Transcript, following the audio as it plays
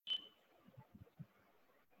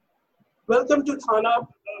Welcome to Thana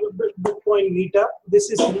Bitcoin Meetup. This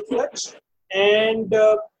is Neeraj, and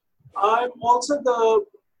I'm also the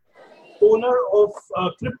owner of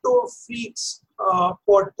Crypto Freaks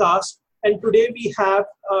podcast. And today we have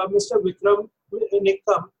Mr. Vikram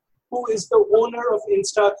Nikam, who is the owner of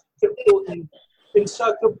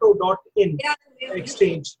instacrypto.in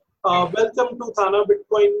exchange. Welcome to Thana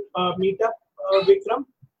Bitcoin Meetup, Vikram.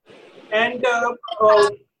 And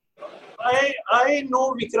I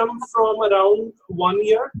know Vikram from around 1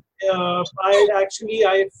 year. I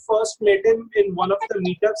first met him in one of the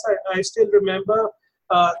meetups. I still remember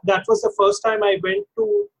that was the first time I went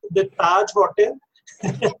to the Taj Hotel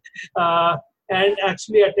and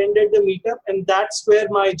actually attended the meetup, and that's where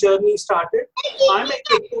my journey started. I'm a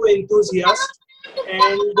crypto enthusiast,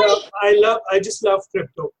 and I just love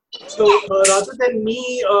crypto. So rather than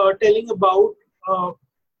me telling about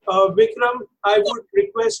Vikram, I would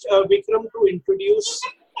request Vikram to introduce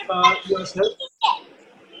yourself.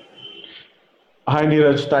 Hi,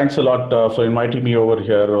 Neeraj. Thanks a lot for inviting me over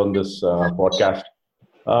here on this podcast.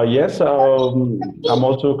 Yes, I'm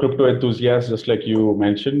also a crypto enthusiast, just like you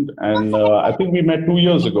mentioned. And I think we met 2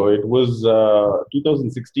 years ago. It was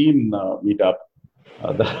 2016 meetup.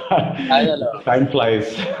 Time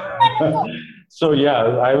flies. So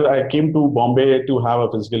yeah, I came to Bombay to have a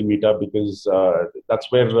physical meetup because that's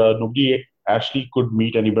where nobody actually could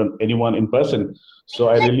meet anyone in person. So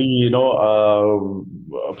I really,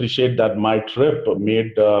 appreciate that my trip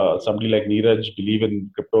made somebody like Neeraj believe in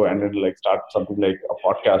crypto and then like start something like a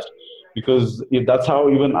podcast. Because that's how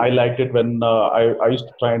even I liked it when I used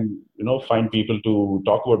to try and find people to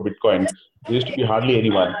talk about Bitcoin. There used to be hardly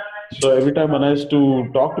anyone. So every time when I used to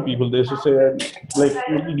talk to people, they used to say like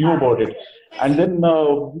nobody knew about it. And then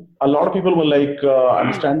a lot of people were like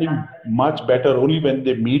understanding much better only when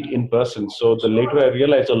they meet in person. So the later I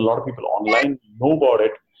realized a lot of people online know about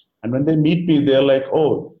it, and when they meet me, they're like,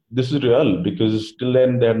 "Oh, this is real," because till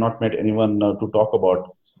then they have not met anyone to talk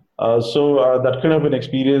about. So that kind of an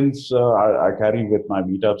experience I carry with my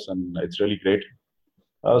meetups, and it's really great.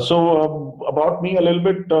 About me a little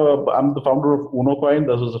bit, I'm the founder of UnoCoin.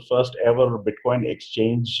 This was the first ever Bitcoin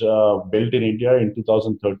exchange built in India in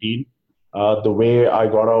 2013. The way I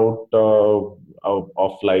got out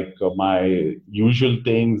of like my usual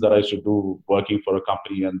things that I should do working for a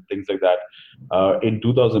company and things like that. In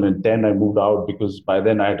 2010, I moved out because by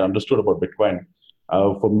then I had understood about Bitcoin.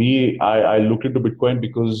 For me, I looked into Bitcoin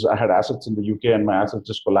because I had assets in the UK and my assets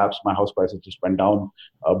just collapsed. My house prices just went down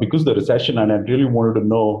because of the recession, and I really wanted to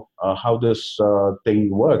know how this thing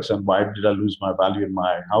works and why did I lose my value in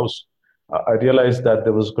my house. I realized that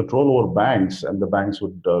there was control over banks, and the banks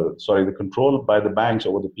the control by the banks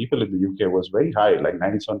over the people in the UK was very high, like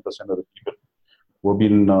 97% of the people were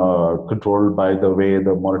being controlled by the way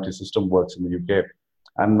the monetary system works in the UK.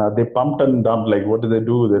 And they pumped and dumped. Like, what did they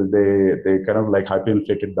do? They kind of like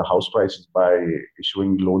hyperinflated the house prices by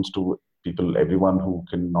issuing loans to people, everyone who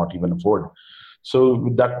can not even afford. So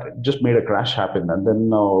that just made a crash happen. And then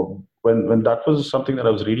when that was something that I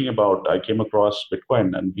was reading about, I came across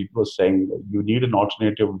Bitcoin, and people were saying you need an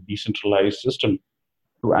alternative decentralized system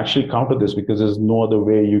to actually counter this because there's no other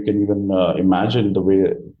way you can even imagine the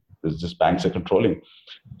way this banks are controlling.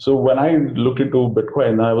 So when I looked into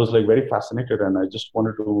Bitcoin, I was like very fascinated, and I just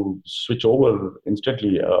wanted to switch over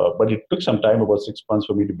instantly. But it took some time, about 6 months,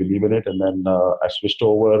 for me to believe in it, and then I switched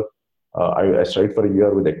over. I studied for a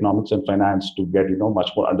year with economics and finance to get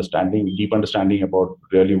much more deep understanding about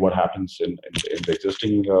really what happens in the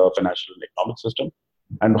existing financial and economic system,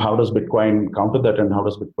 and how does Bitcoin counter that, and how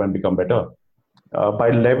does Bitcoin become better. By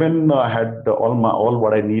 11, I had all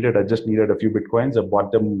what I needed. I just needed a few Bitcoins. I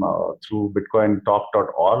bought them through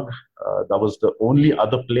bitcointalk.org. That was the only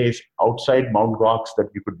other place outside Mount Gox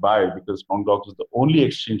that you could buy, because Mount Gox was the only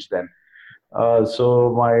exchange then.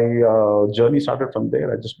 So my journey started from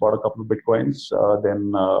there. I just bought a couple of Bitcoins.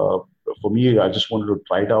 Then for me, I just wanted to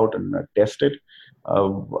try it out and test it. A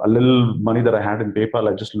little money that I had in PayPal,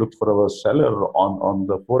 I just looked for a seller on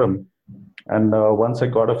the forum. And once I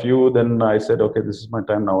got a few, then I said, okay, this is my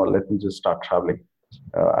time now. Let me just start traveling.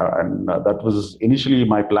 And that was initially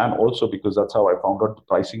my plan also, because that's how I found out the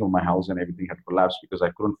pricing of my house and everything had collapsed because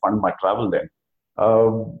I couldn't fund my travel then.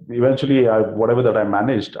 Eventually, whatever that I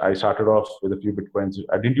managed, I started off with a few Bitcoins.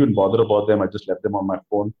 I didn't even bother about them. I just left them on my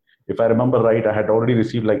phone. If I remember right, I had already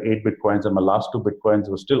received like 8 Bitcoins, and my last 2 Bitcoins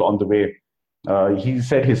were still on the way. He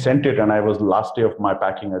said he sent it, and I was the last day of my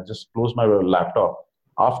packing. I just closed my laptop.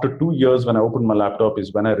 After 2 years, when I opened my laptop,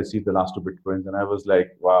 is when I received the last 2 Bitcoins. And I was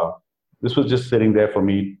like, wow, this was just sitting there for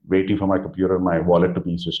me, waiting for my computer and my wallet to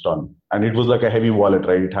be switched on. And it was like a heavy wallet,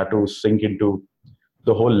 right? It had to sink into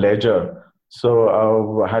the whole ledger.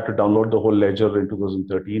 So I had to download the whole ledger in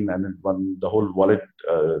 2013, and then when the whole wallet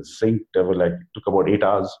synced, took about 8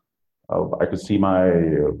 hours. I could see my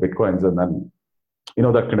bitcoins, and then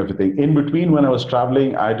that kind of a thing. In between, when I was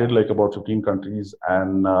traveling, I did like about 15 countries,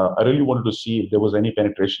 and I really wanted to see if there was any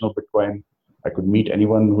penetration of Bitcoin. I could meet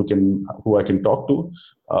anyone who I can talk to.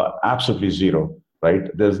 Absolutely zero,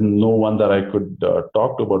 right? There's no one that I could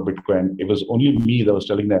talk to about Bitcoin. It was only me that was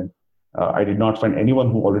telling them. I did not find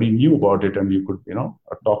anyone who already knew about it, and you could,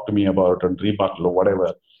 talk to me about it and rebuttal or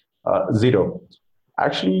whatever. Zero.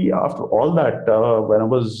 Actually, after all that, when I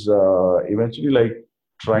was eventually like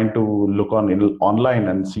trying to look online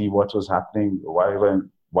and see what was happening,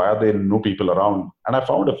 why are there no people around, and I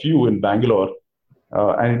found a few in Bangalore.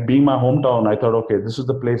 And it being my hometown, I thought, okay, this is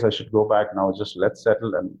the place I should go back now. Just let's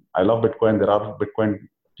settle. And I love Bitcoin. There are Bitcoin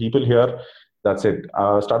people here. That's it.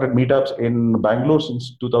 Started meetups in Bangalore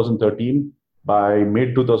since 2013. By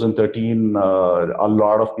mid 2013, a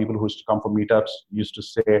lot of people who used to come for meetups used to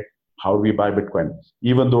say, "How do we buy Bitcoin?"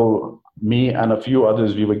 Even though me and a few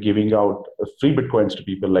others, we were giving out free Bitcoins to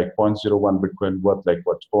people, like 0.01 Bitcoin worth like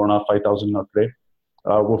what, 4,500, 5,000 now today.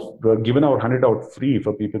 We're giving out 100 out free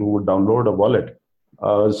for people who would download a wallet.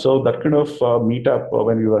 So that kind of meetup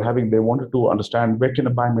when we were having, they wanted to understand where can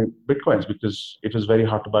I buy my Bitcoins, because it was very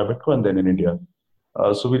hard to buy Bitcoin then in India.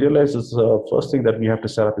 So we realized this first thing that we have to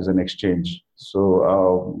set up is an exchange.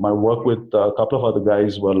 So my work with a couple of other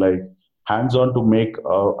guys were like hands-on to make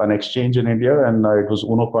an exchange in India, and it was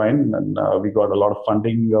UnoCoin, and we got a lot of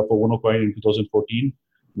funding for UnoCoin in 2014.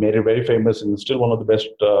 Made it very famous, and still one of the best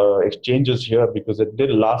exchanges here because it did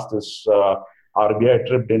last this RBI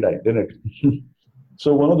trip, didn't it?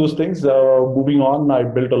 So one of those things. Moving on, I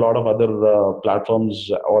built a lot of other platforms,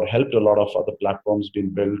 or helped a lot of other platforms being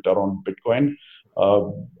built around Bitcoin.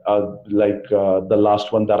 The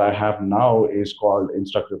last one that I have now is called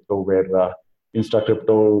InstaCrypto, where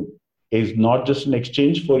InstaCrypto is not just an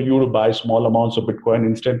exchange for you to buy small amounts of Bitcoin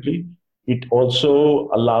instantly. It also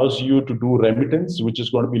allows you to do remittance, which is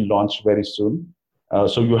going to be launched very soon.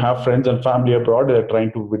 So you have friends and family abroad that are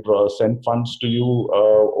trying to withdraw, send funds to you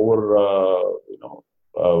over,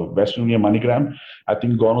 Western Union, MoneyGram. I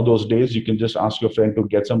think gone are those days. You can just ask your friend to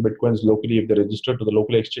get some Bitcoins locally if they register to the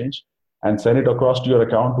local exchange, and send it across to your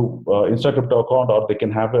account, to InstaCrypto account, or they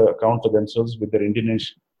can have an account for themselves with their Indian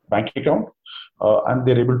bank account. And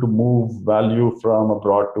they're able to move value from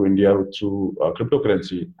abroad to India through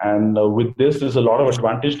cryptocurrency. And with this, there's a lot of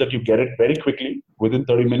advantage that you get it very quickly within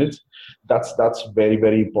 30 minutes. That's very,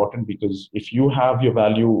 very important, because if you have your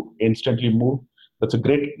value instantly moved, that's a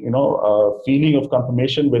great feeling of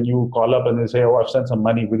confirmation when you call up and they say, "Oh, I've sent some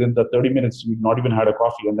money." Within the 30 minutes, you've not even had a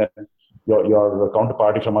coffee, and then your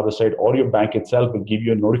counterparty from other side or your bank itself will give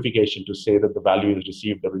you a notification to say that the value is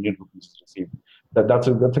received, the million rupees is received. That's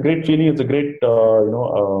a great feeling. It's a great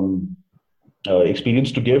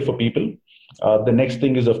experience to give for people. The next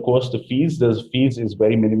thing is, of course, the fees. The fees is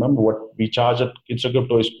very minimum. What we charge at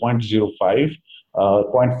InstaCrypto is 0.05, zero point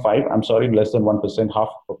 0.5. I'm sorry, less than 1%, half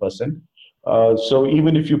a percent. So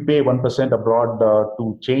even if you pay 1% abroad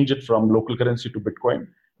to change it from local currency to Bitcoin,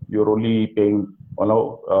 you're only paying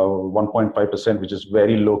 1.5%, which is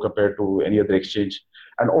very low compared to any other exchange.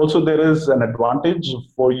 And also there is an advantage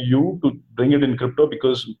for you to bring it in crypto,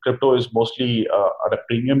 because crypto is mostly at a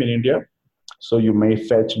premium in India. So you may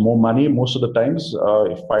fetch more money most of the times.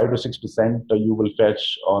 5 to 6% you will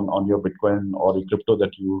fetch on your Bitcoin or your crypto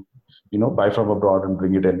that you buy from abroad and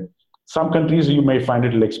bring it in. Some countries you may find it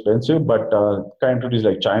a little expensive, but countries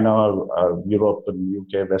like China, Europe, and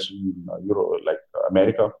UK, Western Europe, like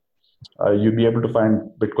America, you'll be able to find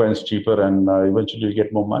Bitcoins cheaper, and eventually you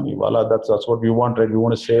get more money. Voila, that's what we want, right? We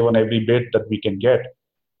want to save on every bit that we can get.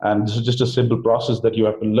 And this is just a simple process that you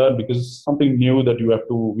have to learn, because it's something new that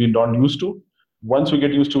we're not used to. Once we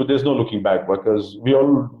get used to it, there's no looking back, because we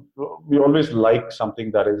always like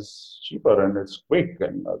something that is cheaper and it's quick,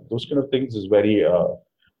 and those kind of things is very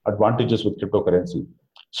advantages with cryptocurrency.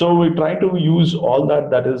 So we try to use all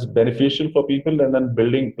that is beneficial for people, and then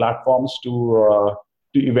building platforms to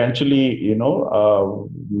eventually,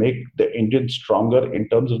 make the Indians stronger in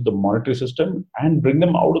terms of the monetary system and bring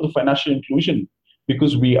them out of the financial inclusion.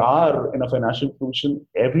 Because we are in a financial inclusion,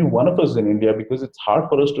 every one of us in India, because it's hard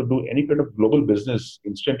for us to do any kind of global business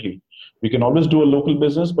instantly. We can always do a local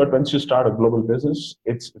business, but once you start a global business,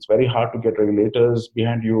 it's very hard to get regulators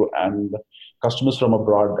behind you and customers from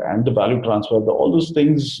abroad, and the value transfer. All those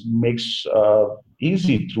things makes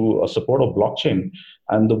easy through a support of blockchain.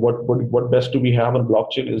 And what best do we have on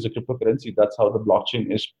blockchain is a cryptocurrency. That's how the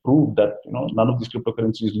blockchain is proved that none of these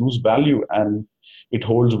cryptocurrencies lose value, and it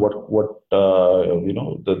holds what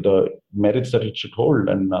the merits that it should hold,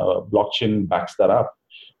 and blockchain backs that up.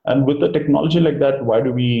 And with the technology like that, why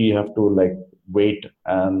do we have to like wait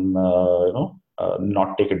and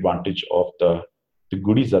not take advantage of the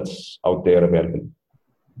goodies that's out there available?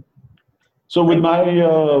 So with my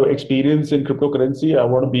experience in cryptocurrency, I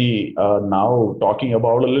want to be now talking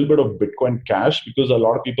about a little bit of Bitcoin Cash, because a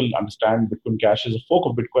lot of people understand Bitcoin Cash is a fork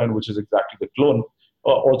of Bitcoin, which is exactly the clone.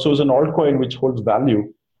 Also is an altcoin which holds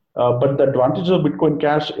value. But the advantage of Bitcoin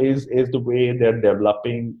Cash is the way they're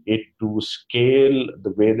developing it to scale, the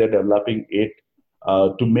way they're developing it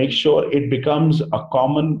to make sure it becomes a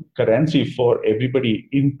common currency for everybody,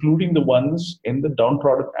 including the ones in the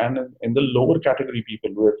downtrodden and in the lower category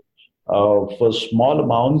people with for small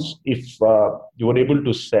amounts. If you were able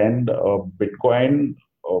to send a Bitcoin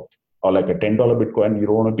or like a $10 Bitcoin, you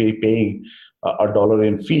don't want to be paying a dollar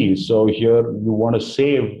in fees. So here you want to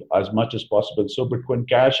save as much as possible. So Bitcoin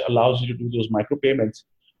Cash allows you to do those micropayments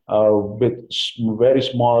with very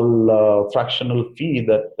small fractional fee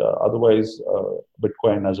that otherwise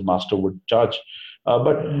Bitcoin as a master would charge.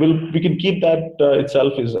 But we can keep that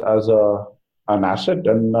itself as an asset,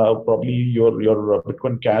 and probably your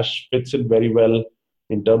Bitcoin Cash fits in very well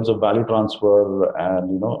in terms of value transfer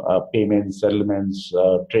and payments, settlements,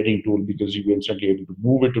 trading tool, because you're instantly able to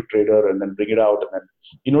move it to trader and then bring it out and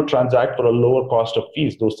then transact for a lower cost of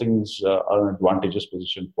fees. Those things are an advantageous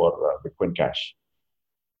position for Bitcoin Cash.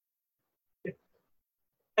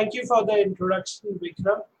 Thank you for the introduction,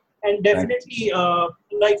 Vikram. And definitely,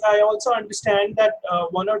 like I also understand that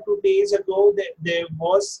 1 or 2 days ago, there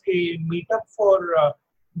was a meetup for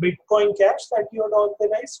Bitcoin Cash that you had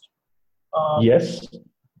organized. Yes.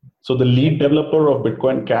 So the lead developer of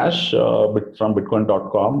Bitcoin Cash from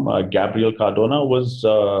Bitcoin.com, Gabriel Cardona, was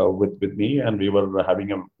with me, and we were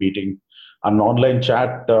having a meeting, an online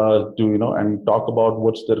chat and talk about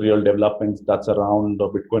what's the real developments that's around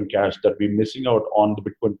Bitcoin Cash that we're missing out on the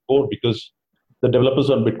Bitcoin Core, because the developers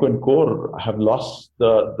on Bitcoin Core have lost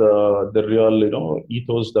the real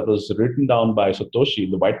ethos that was written down by Satoshi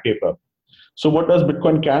in the white paper. So what does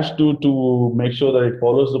Bitcoin Cash do to make sure that it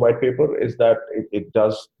follows the white paper is that it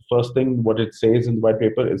does, first thing, what it says in the white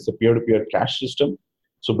paper is a peer-to-peer cash system.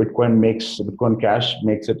 So Bitcoin Cash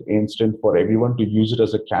makes it instant for everyone to use it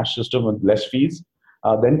as a cash system with less fees.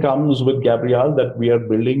 Then comes with Gabriel that we are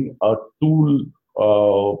building a tool,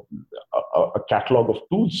 a catalog of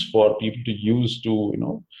tools for people to use to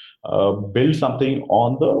build something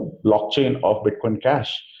on the blockchain of Bitcoin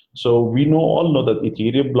Cash. So we all know that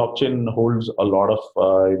Ethereum blockchain holds a lot of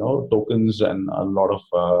tokens and a lot of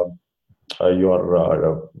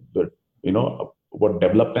what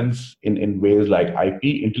developments in ways like IP,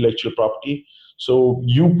 intellectual property. So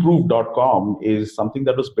uproof.com is something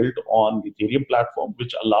that was built on Ethereum platform,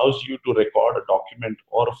 which allows you to record a document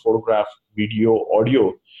or a photograph, video,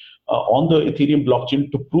 audio on the Ethereum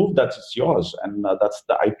blockchain to prove that it's yours. And that's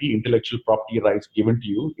the IP, intellectual property rights, given to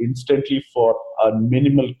you instantly for a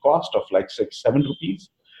minimal cost of like 6-7 rupees.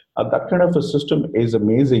 That kind of a system is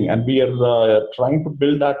amazing. And we are trying to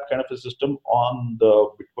build that kind of a system on the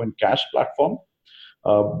Bitcoin Cash platform.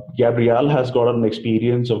 Gabriel has got an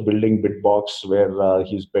experience of building Bitbox, where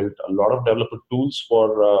he's built a lot of developer tools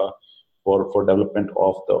for development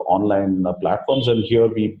of the online platforms. And here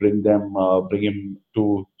we bring him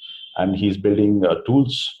to, and he's building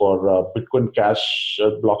tools for Bitcoin Cash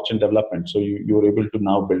blockchain development. So you're able to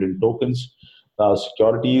now build in tokens,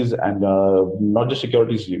 securities, and not just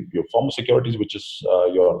securities, your form of securities, which is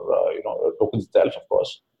your tokens itself, of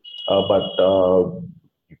course, but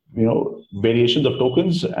variations of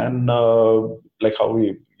tokens, and like how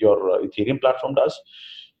your Ethereum platform does.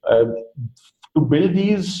 To build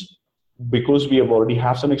these, because we already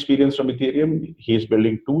have some experience from Ethereum, he's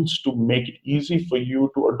building tools to make it easy for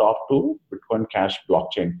you to adopt to Bitcoin Cash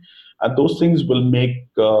blockchain. And those things will make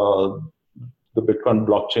the Bitcoin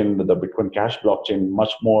blockchain, the Bitcoin Cash blockchain,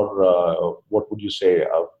 much more, what would you say,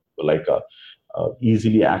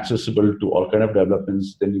 easily accessible to all kind of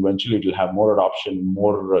developments. Then eventually it will have more adoption,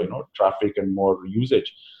 more traffic, and more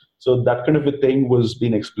usage. So that kind of a thing was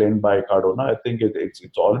being explained by Cardona. I think it's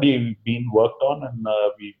already been worked on, and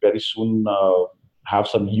we very soon have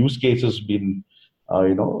some use cases being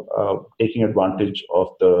taking advantage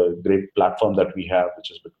of the great platform that we have,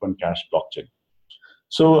 which is Bitcoin Cash blockchain.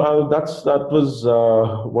 So that was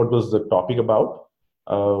what was the topic about.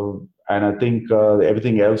 And I think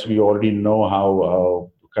everything else we already know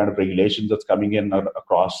how kind of regulations that's coming in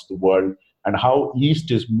across the world, and how East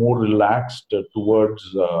is more relaxed towards,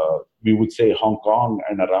 we would say, Hong Kong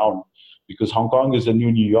and around, because Hong Kong is the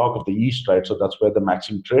new New York of the East, right? So that's where the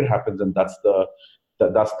maximum trade happens, and that's the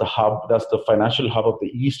that's the hub, that's the financial hub of the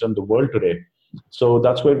East and the world today. So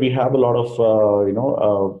that's where we have a lot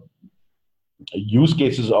of use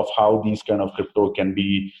cases of how these kind of crypto can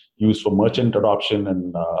be used for merchant adoption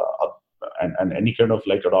and any kind of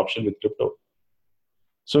like adoption with crypto.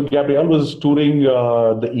 So Gabriel was touring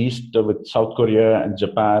the East with South Korea and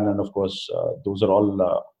Japan, and of course, those are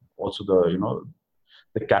all also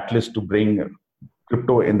the catalyst to bring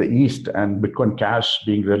crypto in the East, and Bitcoin Cash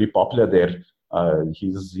being really popular there.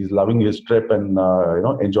 He's loving his trip and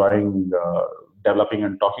enjoying developing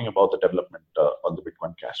and talking about the development on the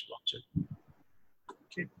Bitcoin Cash blockchain.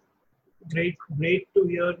 Okay, great to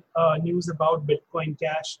hear news about Bitcoin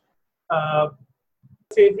Cash.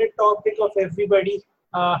 Favorite topic of everybody.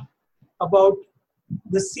 About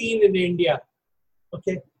the scene in India.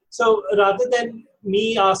 Okay, so rather than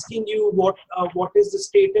me asking you what is the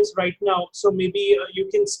status right now, so maybe you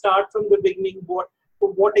can start from the beginning.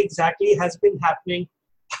 What exactly has been happening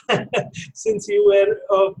since you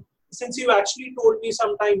actually told me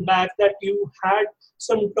some time back that you had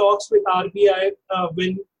some talks with RBI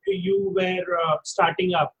when you were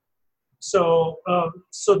starting up. So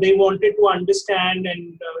they wanted to understand,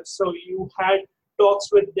 and so you had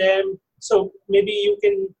talks with them. So maybe you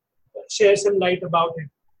can share some light about it.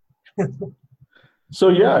 So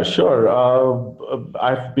yeah, sure.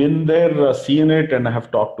 I've been there, seen it, and I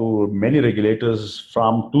have talked to many regulators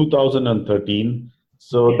from 2013.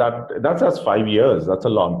 So that's 5 years. That's a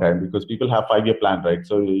long time because people have 5-year plan, right?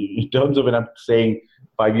 So in terms of when I'm saying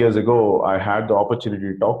 5 years ago, I had the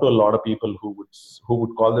opportunity to talk to a lot of people who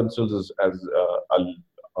would call themselves as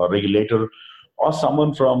a regulator or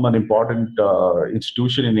someone from an important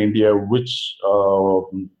institution in India, which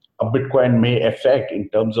a Bitcoin may affect in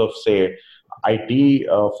terms of, say, IT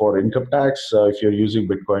for income tax. If you're using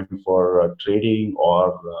Bitcoin for trading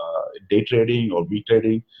or day trading or week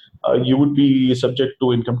trading, you would be subject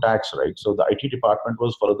to income tax, right? So the IT department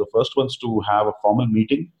was one of the first ones to have a formal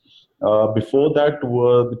meeting. Before that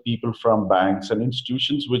were the people from banks and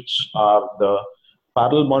institutions, which are the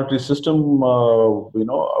parallel monetary system,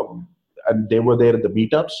 and they were there at the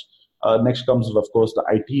meetups. Next comes, of course, the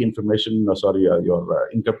IT information, your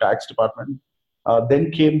income tax department.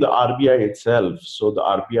 Then came the RBI itself. So the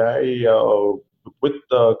RBI, with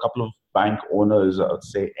a couple of bank owners,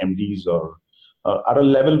 say MDs, or at a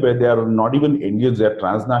level where they are not even Indians, they are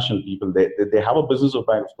transnational people. They have a business of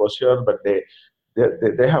bank, of course, here, but they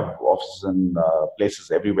have offices and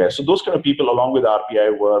places everywhere. So those kind of people, along with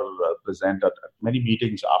RBI, were present at many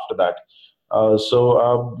meetings after that.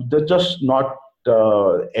 So they're just not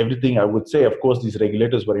everything, I would say. Of course, these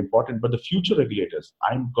regulators were important, but the future regulators,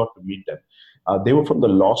 I got to meet them. They were from the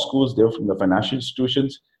law schools, they were from the financial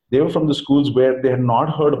institutions, they were from the schools where they had not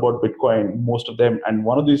heard about Bitcoin, most of them. And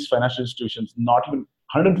one of these financial institutions, not even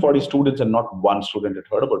 140 students and not one student had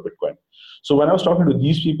heard about Bitcoin. So when I was talking to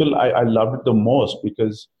these people, I loved it the most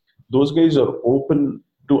because those guys are open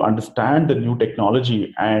to understand the new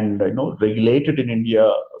technology and regulate it in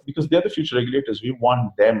India, because they're the future regulators. We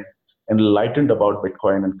want them enlightened about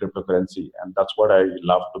Bitcoin and cryptocurrency, and that's what I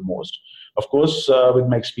love the most. Of course, with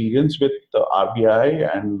my experience with the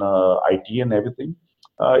RBI and IT and everything,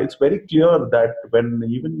 it's very clear that when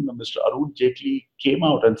even Mr. Arun Jaitley came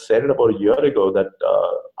out and said it about a year ago that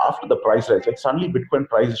after the price rise, like suddenly Bitcoin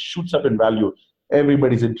price shoots up in value,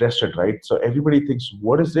 everybody's interested, right? So everybody thinks,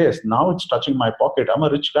 what is this? Now it's touching my pocket. I'm a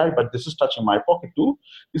rich guy, but this is touching my pocket too.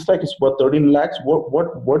 It's like it's worth 13 lakhs. What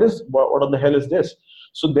on the hell is this?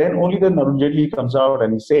 So then Arun Jaitley comes out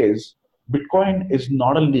and he says, Bitcoin is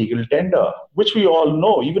not a legal tender, which we all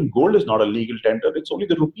know. Even gold is not a legal tender. It's only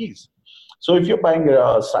the rupees. So if you're buying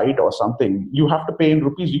a site or something, you have to pay in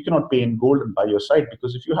rupees. You cannot pay in gold and buy your site,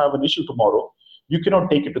 because if you have an issue tomorrow, you cannot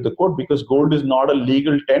take it to the court because gold is not a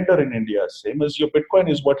legal tender in India. Same as your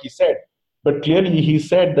Bitcoin is what he said. But clearly he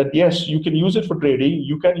said that, yes, you can use it for trading.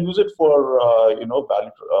 You can use it for,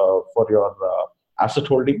 value, for your asset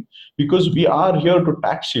holding, because we are here to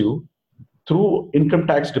tax you through income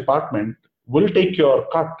tax department. Will take your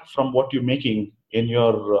cut from what you're making in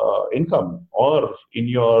your income or in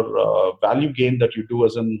your value gain that you do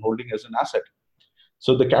as an holding as an asset.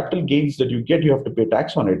 So the capital gains that you get, you have to pay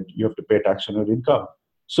tax on it. You have to pay tax on your income.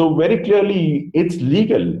 So very clearly, it's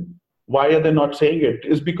legal. Why are they not saying it?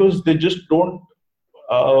 Is because they just don't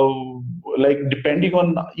depending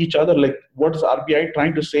on each other. Like, what is RBI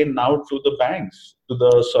trying to say now to the banks? Not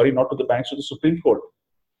to the banks, to the Supreme Court,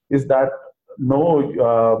 is that no,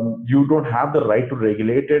 you don't have the right to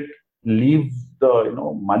regulate it. Leave the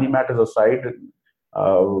money matters aside.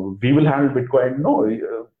 We will handle Bitcoin. No,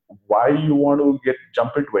 why you want to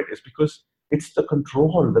jump into it is because it's the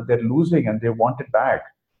control that they're losing and they want it back.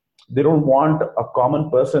 They don't want a common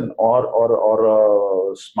person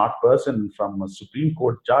or a smart person from a Supreme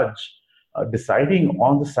Court judge deciding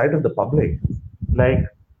on the side of the public. Like,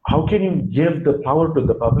 how can you give the power to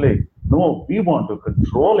the public? No, we want to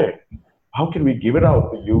control it. How can we give it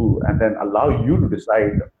out to you and then allow you to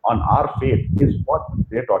decide on our fate is what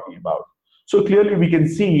they're talking about. So clearly we can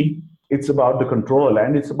see it's about the control,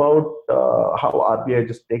 and it's about how RBI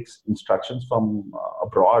just takes instructions from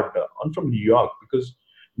abroad and from New York, because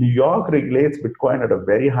New York regulates Bitcoin at a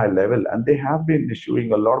very high level, and they have been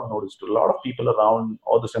issuing a lot of notice to a lot of people around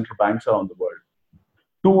all the central banks around the world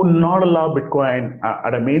to not allow Bitcoin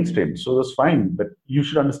at a mainstream. So that's fine, but you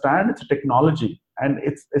should understand it's a technology, and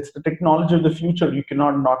it's the technology of the future. You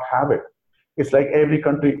cannot not have it. It's like every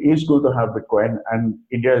country is going to have Bitcoin, and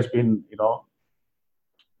India has been,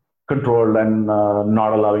 controlled and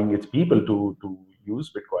not allowing its people to use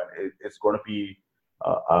Bitcoin. It's going to be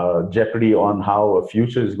a jeopardy on how a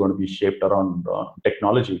future is going to be shaped around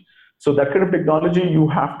technology. So that kind of technology you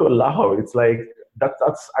have to allow. It's like that's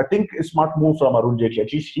I think a smart move from Arun Jaitley.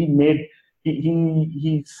 At least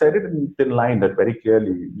he said it in thin line that very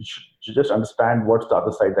clearly. You should just understand what's the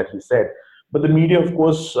other side that he said. But the media, of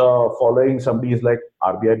course, following somebody is like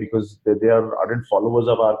RBI because they are ardent followers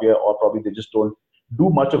of RBI, or probably they just don't do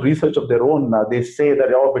much of research of their own. They say that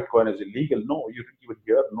Bitcoin is illegal. No, you didn't even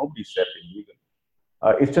hear. Nobody said illegal.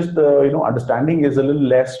 It's just the understanding is a little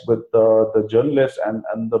less with the journalists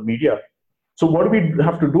and the media. So what do we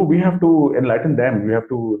have to do? We have to enlighten them. We have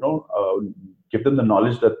to give them the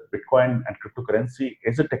knowledge that Bitcoin and cryptocurrency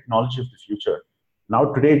is a technology of the future.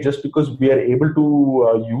 Now today, just because we are able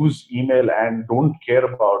to use email and don't care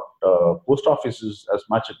about post offices as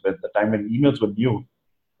much at the time when emails were new,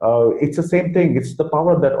 it's the same thing. It's the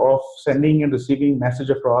power that of sending and receiving message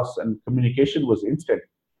across, and communication was instant.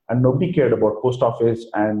 And nobody cared about post office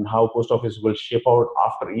and how post office will shape out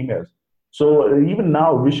after emails. So even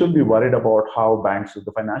now, we should be worried about how banks,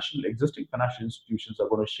 the existing financial institutions, are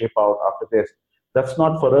going to shape out after this. That's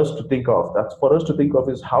not for us to think of. That's for us to think of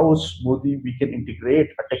is how smoothly we can integrate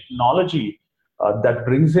a technology that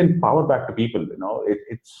brings in power back to people.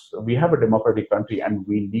 We have a democratic country and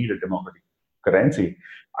we need a democratic currency.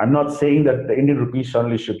 I'm not saying that the Indian rupee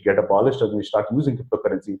suddenly should get abolished as we start using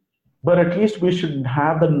cryptocurrency, but at least we should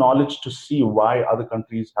have the knowledge to see why other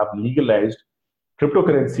countries have legalized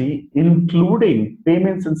cryptocurrency, including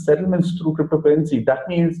payments and settlements through cryptocurrency. That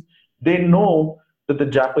means they know that the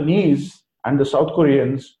Japanese and the South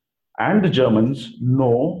Koreans and the Germans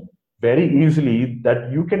know very easily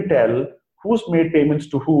that you can tell who's made payments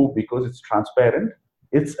to who because it's transparent,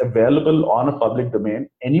 it's available on a public domain,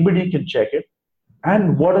 anybody can check it.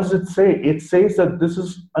 And what does it say? It says that this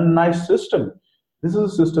is a nice system. This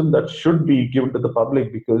is a system that should be given to the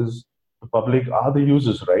public because the public are the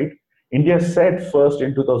users, right? India said first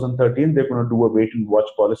in 2013 they're going to do a wait and watch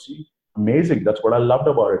policy. Amazing. That's what I loved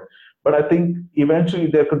about it. But I think eventually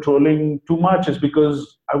they're controlling too much is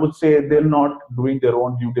because I would say they're not doing their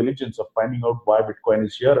own due diligence of finding out why Bitcoin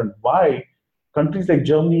is here and why countries like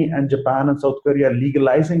Germany and Japan and South Korea are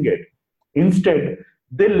legalizing it. Instead,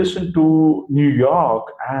 they listen to New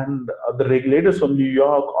York, and the regulators from New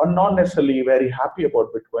York are not necessarily very happy about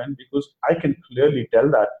Bitcoin, because I can clearly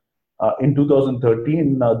tell that in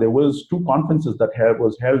 2013 there was two conferences that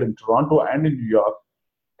was held in Toronto and in New York.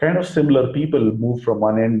 Kind of similar people moved from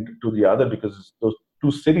one end to the other because those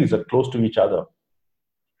two cities are close to each other.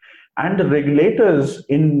 And the regulators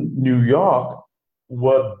in New York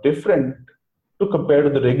were different to compare to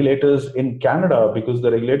the regulators in Canada, because the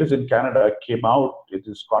regulators in Canada came out at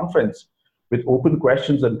this conference with open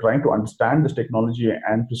questions and trying to understand this technology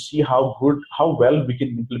and to see how well we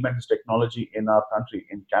can implement this technology in our country,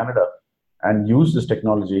 in Canada, and use this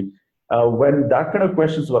technology. When that kind of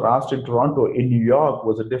questions were asked in Toronto, in New York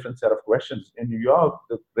was a different set of questions. In New York,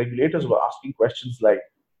 the regulators were asking questions like,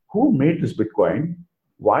 who made this Bitcoin?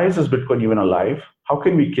 Why is this Bitcoin even alive? How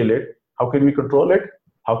can we kill it? How can we control it?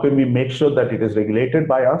 How can we make sure that it is regulated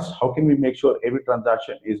by us? How can we make sure every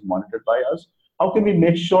transaction is monitored by us? How can we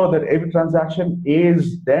make sure that every transaction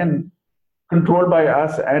is then controlled by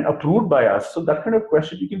us and approved by us? So that kind of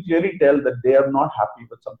question, you can clearly tell that they are not happy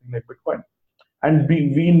with something like Bitcoin. And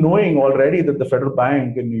we knowing already that the Federal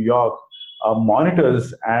Bank in New York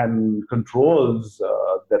monitors and controls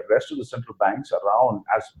the rest of the central banks around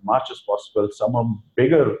as much as possible. Some are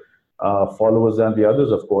bigger followers than the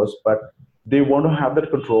others, of course, but they want to have that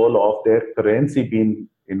control of their currency being,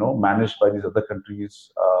 managed by these other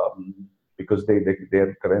countries because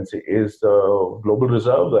their currency is the global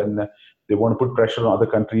reserve, and they want to put pressure on other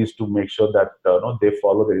countries to make sure that they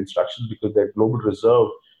follow their instructions because their global reserve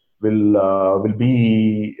will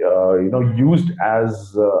be used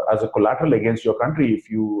as a collateral against your country if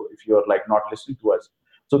you're like not listening to us.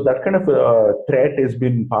 So that kind of threat has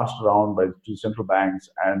been passed around by to central banks,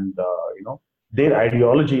 and their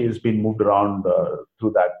ideology has been moved around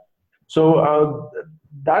through that. So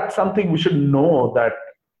that's something we should know, that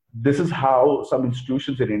this is how some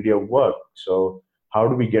institutions in India work. So how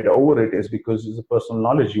do we get over it is because it's a personal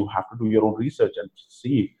knowledge. You have to do your own research and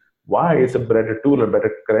see why it's a better tool and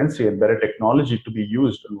better currency and better technology to be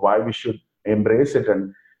used, and why we should embrace it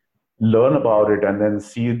and learn about it, and then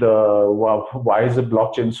see why is the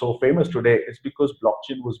blockchain so famous today. It's because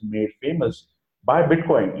blockchain was made famous by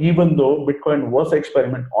Bitcoin. Even though Bitcoin was an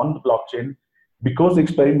experiment on the blockchain, because the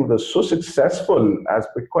experiment was so successful, as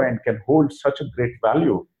Bitcoin can hold such a great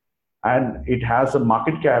value, and it has a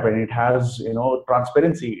market cap, and it has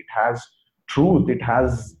transparency, it has truth, it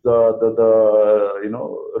has the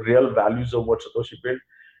real values of what Satoshi built.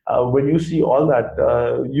 When you see all that,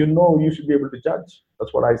 you should be able to judge.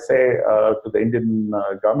 That's what I say to the Indian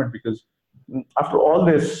government, because after all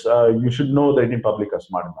this, you should know the Indian public are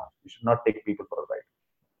smart enough. You should not take people for a ride.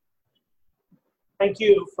 Thank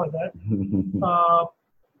you for that.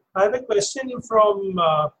 I have a question from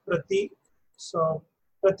Prateek. So,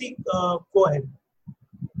 Prateek, go ahead.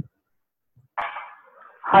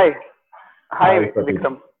 Hi, Hi,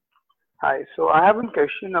 Vikram. Hi. So I have a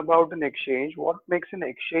question about an exchange. What makes an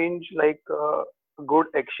exchange like a good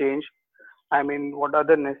exchange? I mean, what are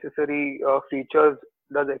the necessary features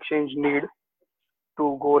does exchange need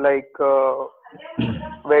to go like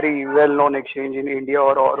very well-known exchange in India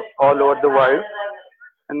or all over the world?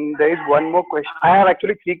 And there is one more question. I have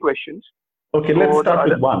actually three questions. Okay, let's start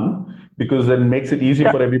with one, because then makes it easy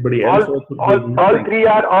for everybody else. All three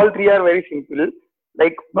are very simple.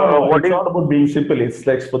 Like it's not about being simple. It's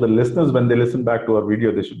like for the listeners, when they listen back to our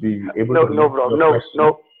video, they should be able to. No problem.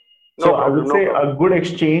 So I would say a good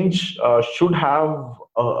exchange should have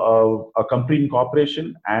a company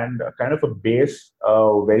incorporation and a kind of a base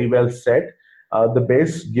very well set. The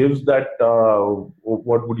base gives that,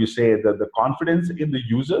 what would you say, the confidence in the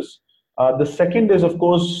users. The second is, of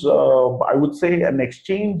course, I would say an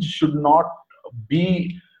exchange should not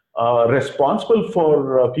be responsible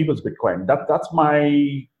for people's Bitcoin. That's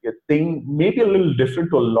my thing. Maybe a little different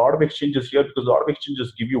to a lot of exchanges here, because a lot of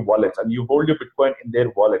exchanges give you wallets and you hold your Bitcoin in their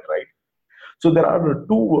wallet, right? So there are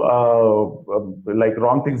two like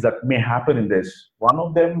wrong things that may happen in this. One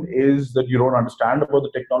of them is that you don't understand about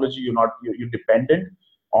the technology. You're dependent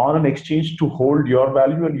on an exchange to hold your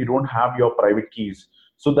value, and you don't have your private keys.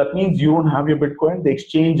 So that means you don't have your Bitcoin. The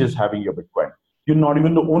exchange is having your Bitcoin. You're not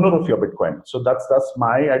even the owner of your Bitcoin. So that's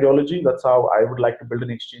my ideology. That's how I would like to build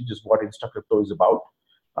an exchange, is what InstaCrypto is about.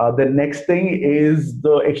 The next thing is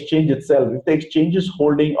the exchange itself. If the exchange is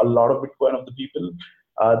holding a lot of Bitcoin of the people,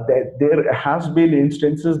 there has been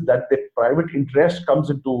instances that the private interest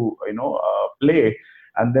comes into play,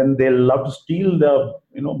 and then they love to steal the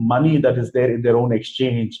money that is there in their own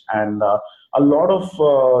exchange. And a lot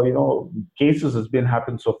of cases has been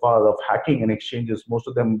happened so far of hacking and exchanges. Most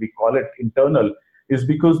of them, we call it internal, is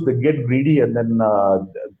because they get greedy, and then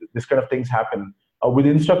this kind of things happen. With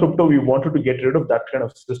InstaCrypto, we wanted to get rid of that kind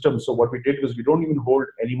of system. So what we did was, we don't even hold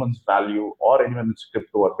anyone's value or anyone's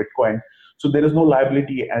crypto or Bitcoin. So there is no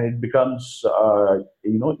liability, and it becomes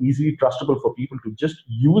easily trustable for people to just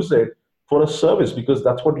use it for a service, because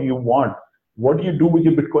that's what you want. What you do with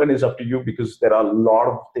your Bitcoin is up to you, because there are a lot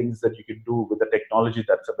of things that you can do with the technology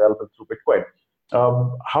that's available through Bitcoin.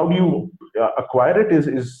 How do you acquire it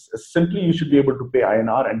is simply, you should be able to pay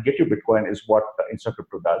INR and get your Bitcoin, is what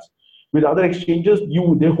InstaCrypto does. With other exchanges,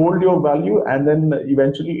 they hold your value, and then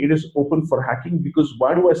eventually it is open for hacking. Because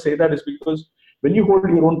why do I say that? Is because when you hold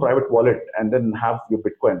your own private wallet and then have your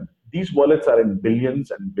Bitcoin, these wallets are in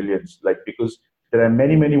billions and billions, because there are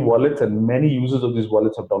many wallets, and many users of these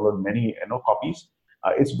wallets have downloaded many copies.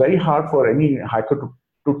 It's very hard for any hacker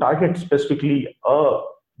to target specifically a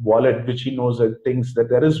wallet which he knows that thinks that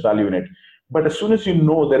there is value in it. But as soon as you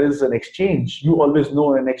know there is an exchange, you always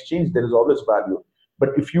know in an exchange there is always value.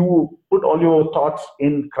 But if you put all your thoughts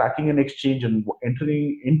in cracking an exchange and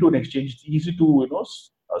entering into an exchange, it's easy to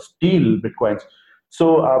steal Bitcoins.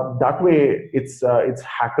 So that way, it's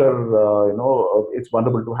hacker, it's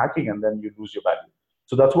vulnerable to hacking, and then you lose your value.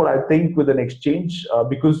 So that's what I think with an exchange,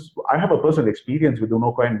 because I have a personal experience with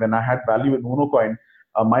UnoCoin. When I had value in UnoCoin,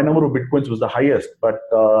 my number of Bitcoins was the highest. But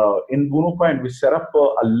in UnoCoin, we set up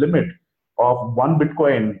a limit of 1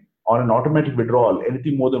 Bitcoin on an automatic withdrawal.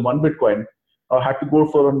 Anything more than 1 Bitcoin had to go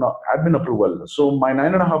for an admin approval. So my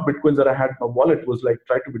 9.5 Bitcoins that I had in my wallet was like,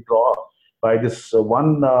 try to withdraw by this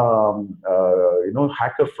one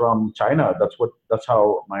hacker from China. That's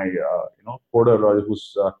how my coder,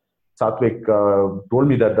 who's Satvik, told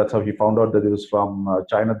me that that's how he found out that it was from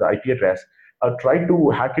China, the IP address. Tried to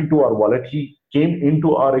hack into our wallet. He came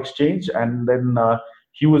into our exchange, and then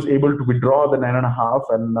he was able to withdraw the 9.5.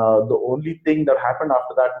 And the only thing that happened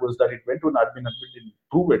after that was that it went to an admin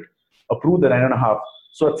didn't approve the 9.5.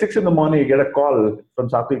 So at 6 in the morning, you get a call from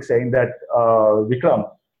Satvik saying that, Vikram,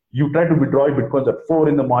 you tried to withdraw your bitcoins at 4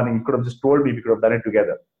 in the morning. You could have just told me, we could have done it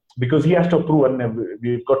together. Because he has to approve, and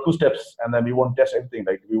we've got 2 steps, and then we want to test everything.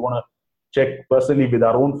 Like, we want to check personally with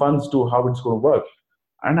our own funds to how it's going to work.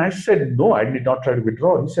 And I said, no, I did not try to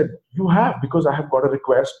withdraw. He said, you have, because I have got a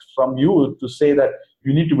request from you to say that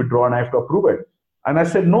you need to withdraw and I have to approve it. And I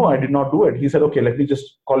said, no, I did not do it. He said, okay, let me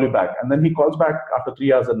just call you back. And then he calls back after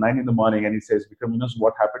 3 hours at 9 in the morning, and he says, Vikram, you know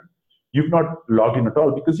what happened? You've not logged in at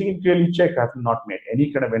all, because he can clearly check. I have not made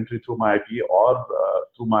any kind of entry through my IP or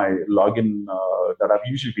through my login that I've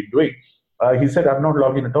usually been doing. He said, I've not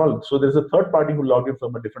logged in at all. So there's a third party who logged in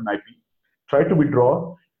from a different IP, tried to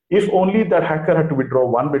withdraw. If only that hacker had to withdraw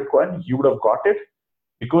 1 Bitcoin, you would have got it.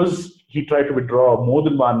 Because he tried to withdraw more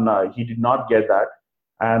than 1, he did not get that.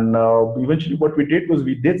 And eventually what we did was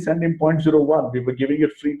we did send him 0.01. We were giving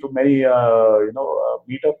it free to many,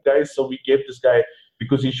 meetup guys. So we gave this guy,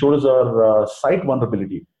 because he showed us our site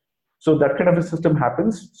vulnerability. So that kind of a system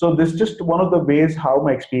happens. So this is just one of the ways how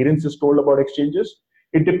my experience is told about exchanges.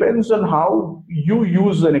 It depends on how you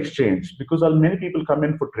use an exchange, because many people come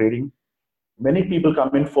in for trading. Many people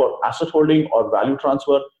come in for asset holding or value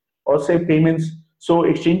transfer or say payments. So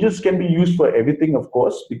exchanges can be used for everything, of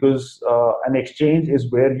course, because an exchange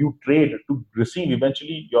is where you trade to receive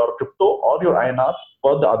eventually your crypto or your INR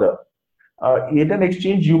for the other. In an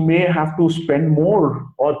exchange, you may have to spend more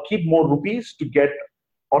or keep more rupees to get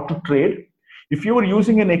or to trade. If you were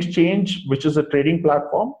using an exchange, which is a trading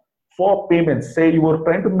platform for payments, say you were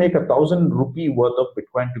trying to make 1,000 rupee worth of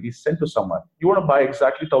Bitcoin to be sent to someone, you want to buy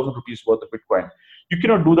exactly 1,000 rupees worth of Bitcoin. You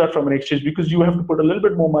cannot do that from an exchange, because you have to put a little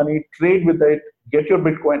bit more money, trade with it, get your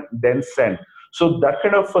Bitcoin, then send. So that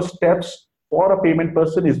kind of steps for a payment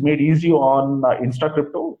person is made easy on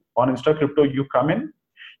InstaCrypto. On InstaCrypto, you come in,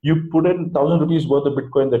 you put in 1,000 rupees worth of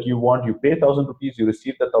Bitcoin that you want, you pay 1,000 rupees, you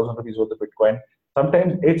receive that 1,000 rupees worth of Bitcoin.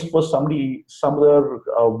 Sometimes it's for somebody, some other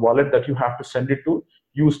wallet that you have to send it to.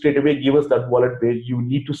 You straight away give us that wallet where you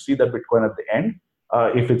need to see that Bitcoin at the end.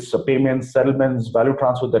 If it's payments, settlements, value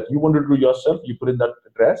transfer that you want to do yourself, you put in that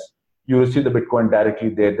address, you receive the Bitcoin directly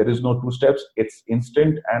there. There is no 2 steps. It's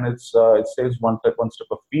instant, and it saves one step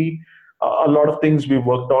of fee. A lot of things we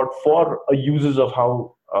worked out for users of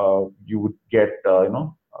how you would get,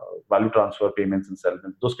 value transfer, payments, and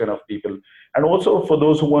settlements, those kind of people. And also for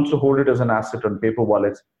those who want to hold it as an asset on paper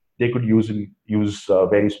wallets, they could use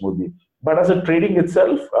very smoothly. But as a trading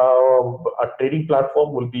itself, a trading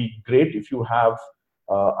platform will be great if you have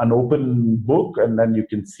an open book, and then you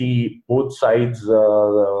can see both sides,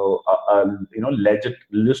 legit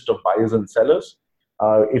list of buyers and sellers.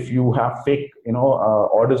 If you have fake,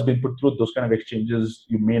 orders being put through those kind of exchanges,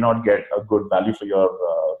 you may not get a good value for your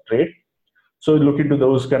trade. So look into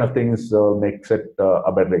those kind of things, makes it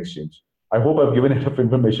a better exchange. I hope I've given enough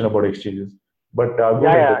information about exchanges. But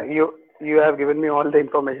you have given me all the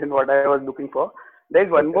information what I was looking for. There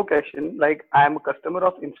is one more question. Like, I am a customer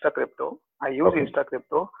of InstaCrypto. I use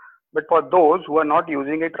InstaCrypto, but for those who are not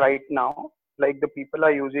using it right now, like the people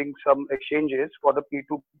are using some exchanges for the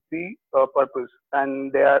P2P purpose,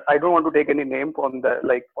 and I don't want to take any name from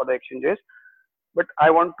for the exchanges, but I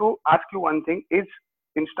want to ask you one thing: is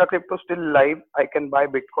InstaCrypto still live? I can buy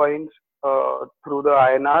Bitcoins through the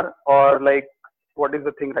INR, or what is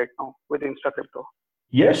the thing right now with InstaCrypto?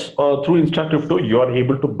 Yes, through InstaCrypto, you are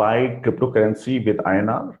able to buy cryptocurrency with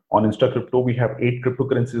INR. On InstaCrypto, we have 8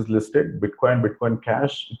 cryptocurrencies listed: Bitcoin, Bitcoin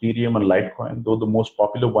Cash, Ethereum, and Litecoin. Those are the most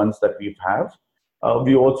popular ones that we have.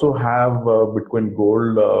 We also have Bitcoin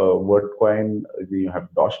Gold, Vertcoin, we have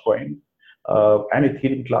Dogecoin, and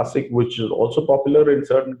Ethereum Classic, which is also popular in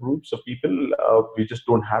certain groups of people. We just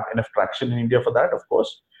don't have enough traction in India for that, of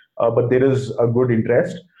course, but there is a good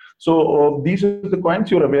interest. So these are the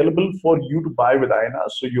coins you're available for you to buy with INR.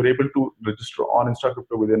 So you're able to register on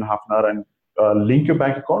InstaCrypto within half an hour and link your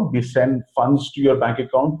bank account. We send funds to your bank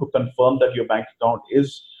account to confirm that your bank account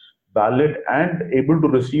is valid and able to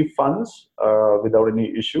receive funds without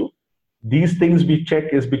any issue. These things we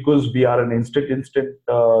check is because we are an instant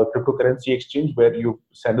cryptocurrency exchange where you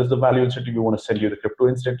send us the value instantly. We want to send you the crypto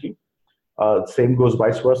instantly. Same goes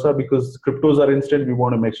vice versa, because cryptos are instant. We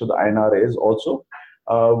want to make sure the INR is also.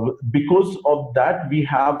 Because of that, we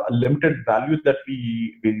have a limited value that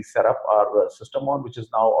we set up our system on, which is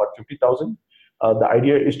now at 50,000. The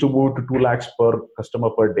idea is to move to 2 lakhs per customer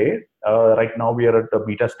per day. Right now we are at the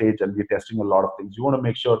beta stage and we're testing a lot of things. We want to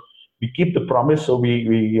make sure we keep the promise, so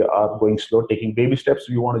we are going slow, taking baby steps.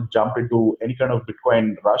 We want to jump into any kind of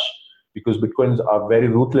Bitcoin rush, because Bitcoins are very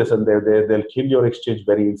ruthless and they'll kill your exchange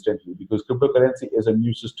very instantly, because cryptocurrency is a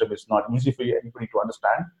new system. It's not easy for anybody to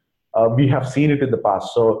understand. We have seen it in the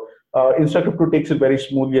past. So InstaCrypto takes it very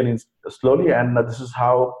smoothly and slowly, and this is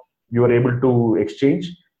how you are able to exchange.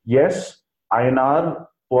 Yes, INR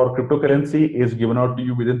for cryptocurrency is given out to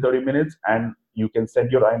you within 30 minutes, and you can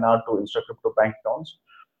send your INR to InstaCrypto bank accounts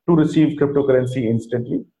to receive cryptocurrency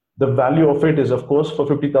instantly. The value of it is, of course, for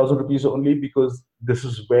 50,000 rupees only, because this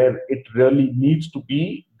is where it really needs to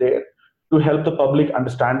be there to help the public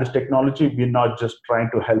understand this technology. We're not just trying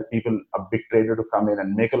to help people, a big trader, to come in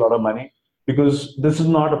and make a lot of money, because this is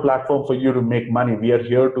not a platform for you to make money. We are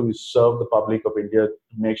here to serve the public of India,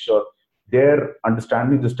 to make sure they're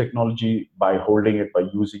understanding this technology by holding it, by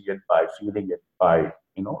using it, by feeling it, by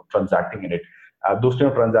transacting in it. Those kind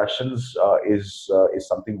of transactions is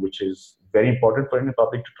something which is very important for any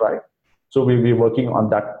public to try. So we're working on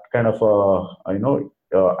that kind of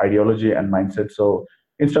ideology and mindset. So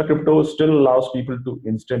InstaCrypto still allows people to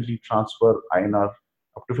instantly transfer INR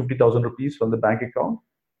up to 50,000 rupees from the bank account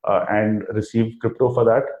and receive crypto for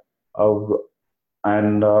that.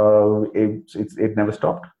 It never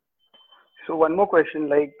stopped. So one more question,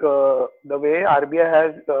 like the way RBI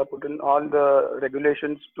has put in all the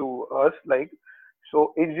regulations to us, like,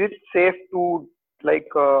 so is it safe to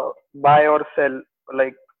buy or sell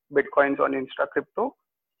like Bitcoins on InstaCrypto?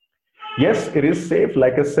 Yes, it is safe.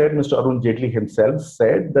 Like I said, Mr. Arun Jaitley himself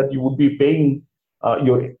said that you would be paying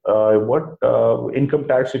your income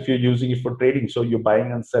tax if you're using it for trading. So your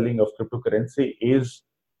buying and selling of cryptocurrency is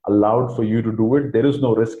allowed for you to do it. There is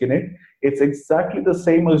no risk in it. It's exactly the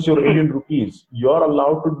same as your Indian rupees. You're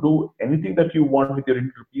allowed to do anything that you want with your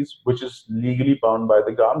Indian rupees, which is legally bound by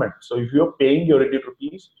the government. So if you're paying your Indian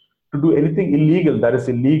rupees to do anything illegal, that is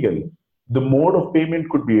illegal. The mode of payment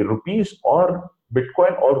could be rupees or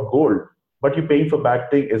Bitcoin or gold, but you're paying for bad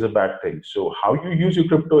thing is a bad thing. So how you use your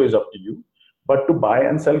crypto is up to you. But to buy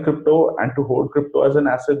and sell crypto and to hold crypto as an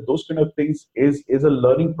asset, those kind of things is a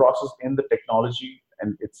learning process in the technology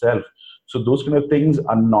and itself. So those kind of things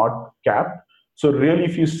are not capped. So really,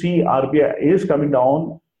 if you see, RBI is coming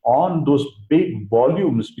down on those big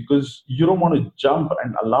volumes, because you don't want to jump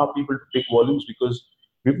and allow people to take volumes, because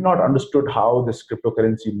we've not understood how this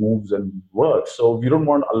cryptocurrency moves and works. So we don't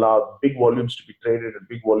want to allow big volumes to be traded and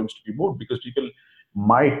big volumes to be moved, because people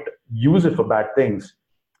might use it for bad things.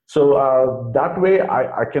 So that way,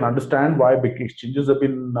 I can understand why big exchanges have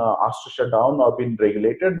been asked to shut down or been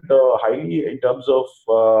regulated highly in terms of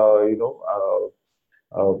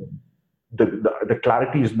the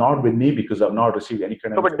clarity is not with me, because I've not received any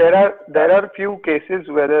kind of. No, but there are few cases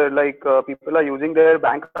where people are using their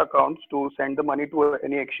bank accounts to send the money to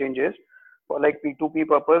any exchanges for like P2P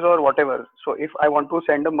purpose or whatever. So if I want to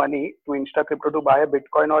send the money to InstaCrypto to buy a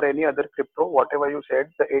Bitcoin or any other crypto, whatever you said,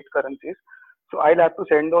 the 8 currencies, so I'll have to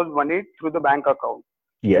send those money through the bank account.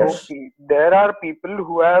 Yes. So there are people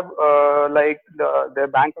who have their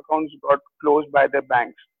bank accounts got closed by their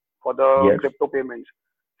banks for the crypto payments.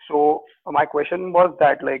 So my question was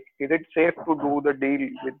that, like, is it safe to do the deal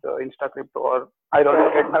with the InstaCrypto, or I don't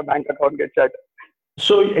know, get my bank account get shut?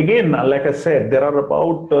 So again, like I said, there are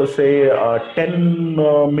about 10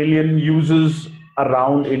 million users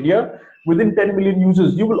around India. Within 10 million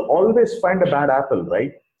users, you will always find a bad apple,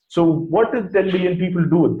 right? So what did 10 million people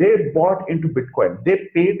do? They bought into Bitcoin. They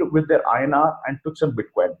paid with their INR and took some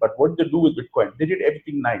Bitcoin. But what did they do with Bitcoin? They did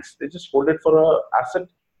everything nice. They just hold it for an asset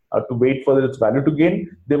to wait for its value to gain.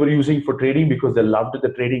 They were using it for trading because they loved the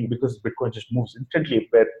trading, because Bitcoin just moves instantly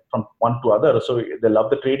from one to other. So they love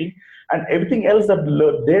the trading. And everything else that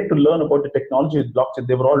there to learn about the technology with blockchain,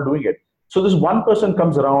 they were all doing it. So this one person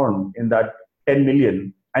comes around in that 10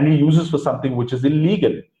 million and he uses for something which is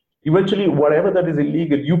illegal. Eventually, whatever that is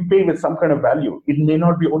illegal, you pay with some kind of value. It may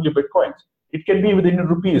not be only Bitcoins. It can be within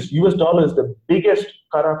rupees. US dollar is the biggest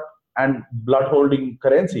corrupt and blood-holding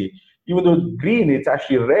currency. Even though it's green, it's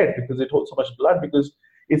actually red because it holds so much blood, because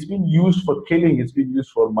it's been used for killing, it's been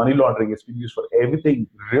used for money laundering, it's been used for everything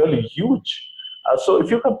really huge. So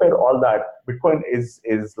if you compare all that, Bitcoin is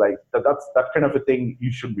like that's that kind of a thing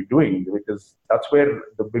you should be doing, because that's where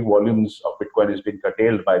the big volumes of Bitcoin is being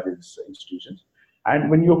curtailed by these institutions.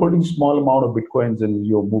 And when you're holding small amount of Bitcoins and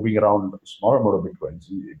you're moving around small amount of Bitcoins,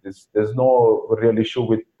 there's no real issue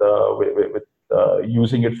with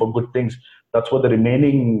using it for good things. That's what the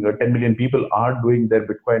remaining 10 million people are doing their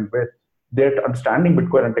Bitcoin with. They're understanding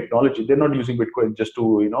Bitcoin and technology. They're not using Bitcoin just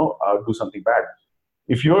to do something bad.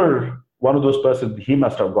 If you're one of those persons, he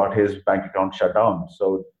must have got his bank account shut down.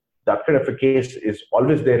 So that kind of a case is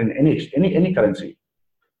always there in any currency.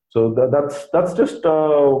 So that's just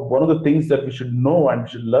one of the things that we should know and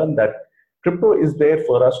should learn, that crypto is there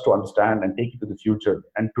for us to understand and take it to the future.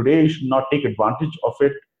 And today you should not take advantage of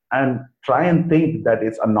it and try and think that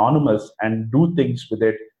it's anonymous and do things with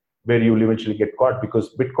it where you will eventually get caught,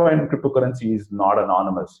 because Bitcoin cryptocurrency is not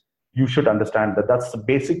anonymous. You should understand that that's the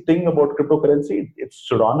basic thing about cryptocurrency. It's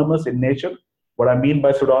pseudonymous in nature. What I mean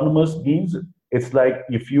by pseudonymous means it's like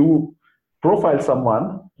if you profile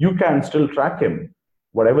someone, you can still track him.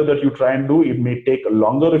 Whatever that you try and do, it may take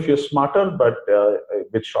longer if you're smarter, but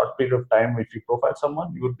with short period of time, if you profile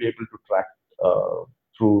someone, you would be able to track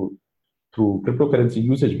through cryptocurrency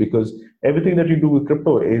usage, because everything that you do with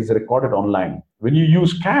crypto is recorded online. When you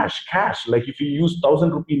use cash, like if you use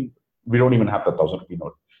 1,000 rupee, we don't even have the 1,000 rupee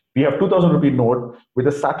note. We have 2,000 rupee note with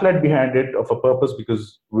a satellite behind it of a purpose,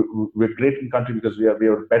 because we're great in country because we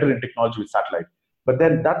are better in technology with satellite. But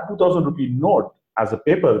then that 2,000 rupee note as a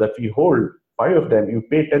paper that we hold, 5 of them, you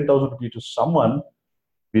pay 10,000 rupees to someone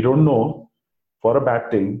we don't know for a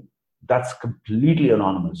bad thing, that's completely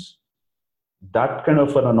anonymous. That kind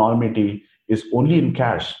of an anonymity is only in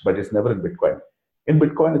cash, but it's never in Bitcoin. In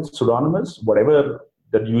Bitcoin, it's pseudonymous. Whatever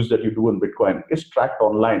that use that you do in Bitcoin is tracked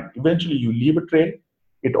online. Eventually, you leave a trail.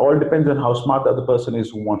 It all depends on how smart the other person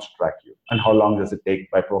is who wants to track you, and how long does it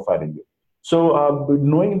take by profiling you. So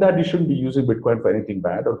knowing that you shouldn't be using Bitcoin for anything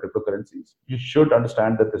bad or cryptocurrencies, you should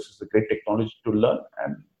understand that this is a great technology to learn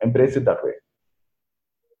and embrace it that way.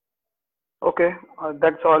 Okay,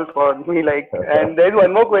 that's all for me. And there's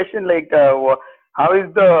one more question. How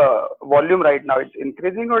is the volume right now? It's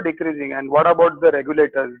increasing or decreasing? And what about the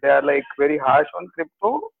regulators? They are very harsh on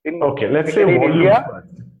crypto okay, let's say volumes India. first.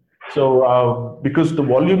 So, because the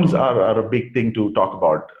volumes are a big thing to talk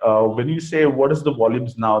about. When you say what is the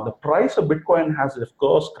volumes now, the price of Bitcoin has, of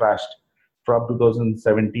course, crashed from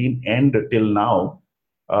 2017 and till now.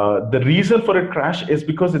 The reason for it crash is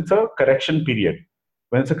because it's a correction period.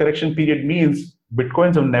 When it's a correction period means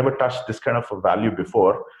Bitcoins have never touched this kind of a value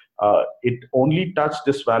before. It only touched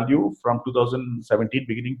this value from 2017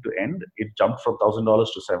 beginning to end. It jumped from $1,000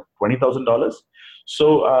 to $20,000.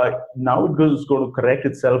 So now it is going to correct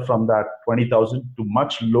itself from that 20,000 to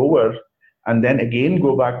much lower, and then again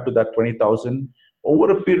go back to that 20,000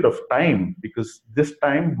 over a period of time, because this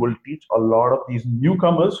time will teach a lot of these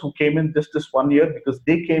newcomers who came in this 1 year, because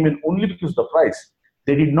they came in only because of the price.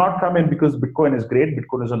 They did not come in because Bitcoin is great.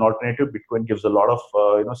 Bitcoin is an alternative. Bitcoin gives a lot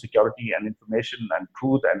of security and information and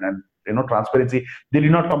truth and transparency. They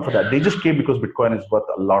did not come for that. They just came because Bitcoin is worth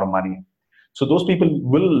a lot of money. So those people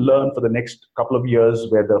will learn for the next couple of years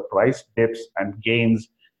where the price dips and gains.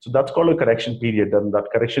 So that's called a correction period. And that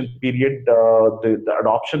correction period, the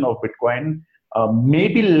adoption of Bitcoin may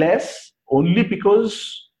be less only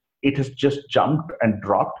because it has just jumped and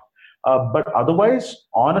dropped. But otherwise,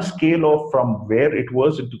 on a scale of from where it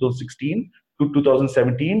was in 2016 to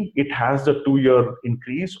 2017, it has a 2-year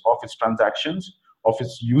increase of its transactions, of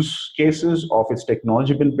its use cases, of its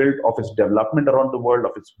technology being built, of its development around the world,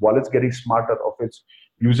 of its wallets getting smarter, of its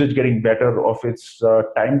usage getting better, of its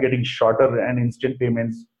time getting shorter and instant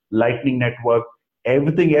payments, Lightning Network.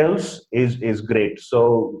 Everything else is great.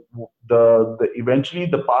 So eventually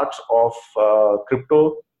the parts of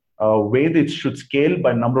crypto way that it should scale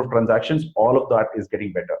by number of transactions, all of that is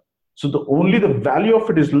getting better. So the value of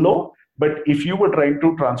it is low, but if you were trying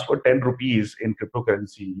to transfer 10 rupees in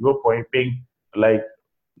cryptocurrency, you were paying like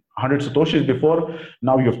 100 satoshis before,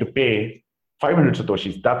 now you have to pay 500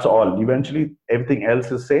 satoshis. That's all. Eventually, everything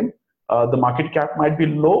else is same. The market cap might be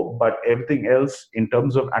low, but everything else in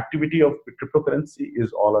terms of activity of cryptocurrency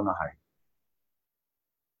is all on a high.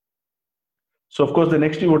 So, of course, the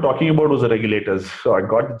next you were talking about was the regulators. So I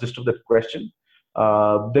got the gist of that question.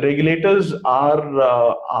 The regulators are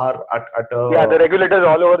at the regulators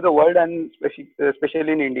all over the world, and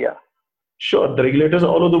especially in India. Sure, the regulators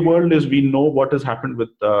all over the world, is we know what has happened with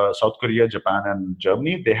South Korea, Japan, and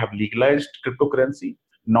Germany. They have legalized cryptocurrency,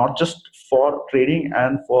 not just for trading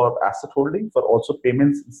and for asset holding, but also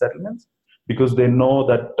payments and settlements, because they know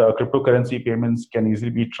that cryptocurrency payments can easily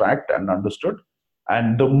be tracked and understood.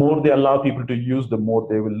 And the more they allow people to use, the more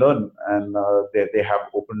they will learn, and they have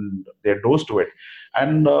opened their doors to it.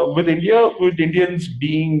 And with Indians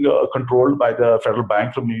being controlled by the Federal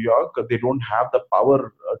Bank from New York, they don't have the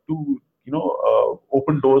power to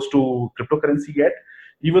open doors to cryptocurrency yet.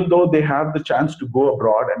 Even though they have the chance to go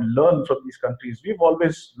abroad and learn from these countries, we've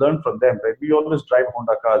always learned from them, right? We always drive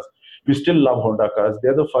Honda cars. We still love Honda cars.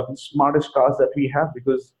 They're the fucking smartest cars that we have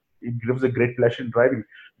because it gives a great pleasure in driving.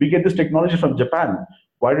 We get this technology from Japan.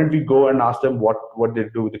 Why didn't we go and ask them what they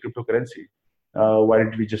do with the cryptocurrency? Why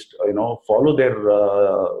didn't we just follow their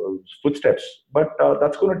footsteps? But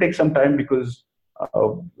that's going to take some time because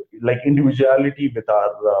like individuality with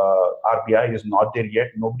our RBI is not there yet.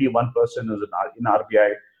 Nobody, one person is in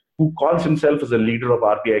RBI who calls himself as a leader of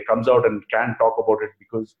RBI comes out and can talk about it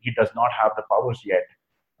because he does not have the powers yet.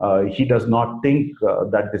 He does not think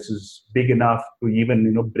that this is big enough to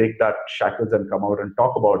even break that shackles and come out and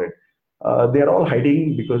talk about it. They are all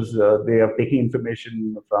hiding because they are taking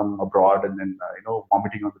information from abroad and then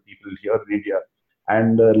vomiting on the people here in India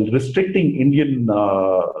and restricting Indian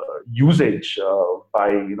usage by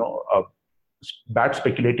bad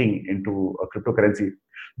speculating into a cryptocurrency.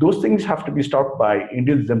 Those things have to be stopped by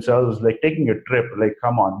Indians themselves, like taking a trip. Like,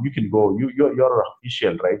 come on, you can go. You're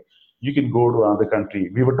official, right? You can go to another country.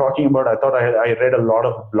 We were talking about, I thought I read a lot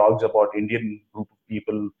of blogs about Indian group of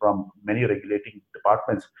people from many regulating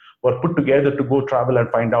departments were put together to go travel and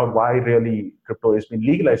find out why really crypto has been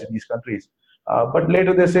legalized in these countries. But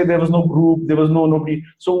later they say there was no group, there was nobody.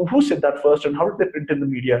 So who said that first and how did they print in the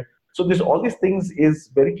media? So this all these things is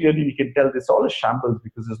very clearly we can tell this all is shambles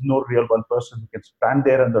because there's no real one person who can stand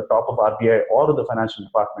there on the top of RBI or the financial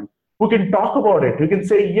department who can talk about it. Who can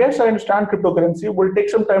say, yes, I understand cryptocurrency. We'll take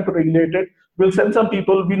some time to regulate it. We'll send some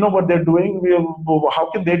people. We know what they're doing. How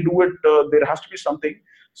can they do it? There has to be something.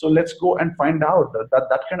 So let's go and find out.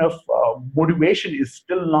 That kind of motivation is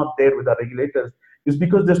still not there with our regulators. Is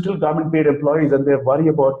because they're still government paid employees and they worry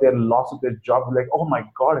about their loss of their job. Like, oh my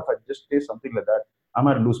God, if I just say something like that, I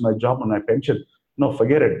might lose my job and my pension. No,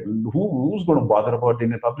 forget it. Who's going to bother about the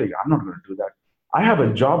Indian public? I'm not going to do that. I have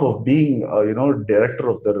a job of being, director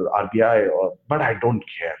of the RBI, but I don't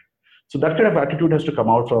care. So that kind of attitude has to come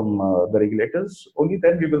out from the regulators. Only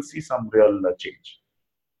then we will see some real change.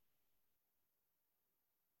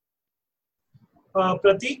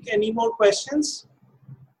 Prateek, any more questions?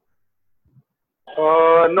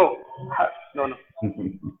 No.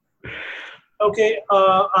 Okay,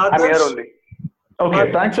 I'm here only.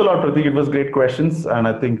 Okay, thanks a lot, Prateek. It was great questions, and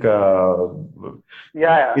I think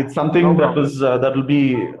it's something that will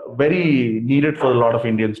be very needed for a lot of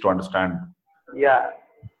Indians to understand. Yeah,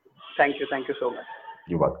 thank you so much.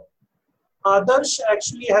 You're welcome. Adarsh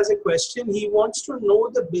actually has a question. He wants to know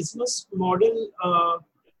the business model.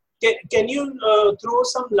 Can you throw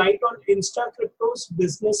some light on InstaCrypto's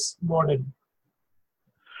business model?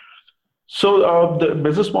 So the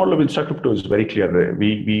business model of InstaCrypto is very clear.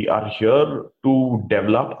 We are here to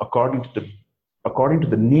develop according to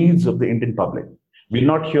the needs of the Indian public. We're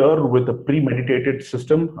not here with a premeditated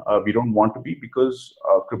system. We don't want to be because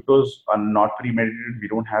cryptos are not premeditated. We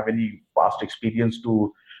don't have any past experience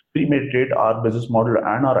to premeditate our business model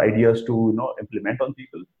and our ideas to implement on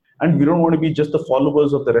people. And we don't want to be just the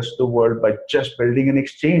followers of the rest of the world by just building an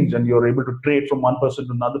exchange and you're able to trade from one person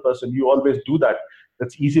to another person. You always do that.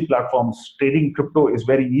 That's easy platforms. Trading crypto is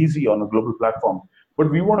very easy on a global platform. But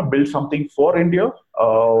we want to build something for India,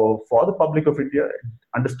 for the public of India,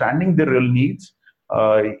 understanding their real needs.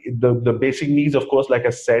 The basic needs, of course, like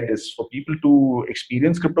I said, is for people to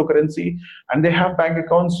experience cryptocurrency and they have bank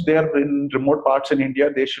accounts. They are in remote parts in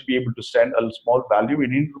India. They should be able to send a small value in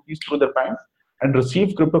Indian rupees through their bank and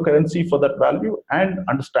receive cryptocurrency for that value and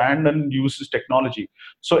understand and use this technology.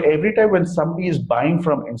 So every time when somebody is buying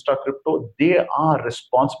from InstaCrypto, they are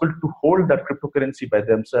responsible to hold that cryptocurrency by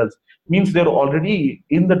themselves. Means they're already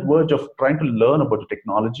in that verge of trying to learn about the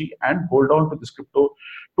technology and hold on to this crypto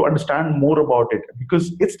to understand more about it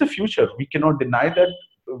because it's the future. We cannot deny that.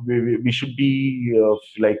 We should be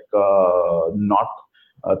not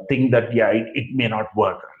think that it may not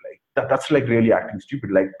work. That's like really acting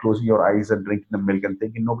stupid, like closing your eyes and drinking the milk and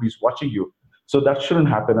thinking nobody's watching you. So that shouldn't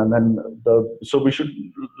happen. And then so we should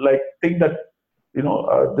think that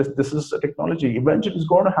this is a technology. Eventually, it's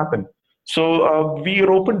going to happen. So we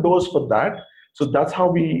are open doors for that. So that's how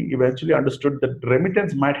we eventually understood that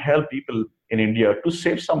remittance might help people in India to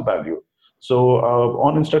save some value. So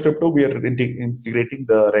on InstaCrypto, we are integrating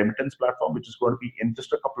the remittance platform, which is going to be in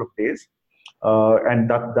just a couple of days. And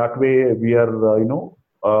that way we are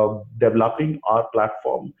developing our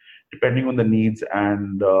platform depending on the needs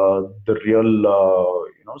and the real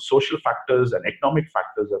social factors and economic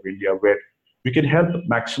factors of India, where we can help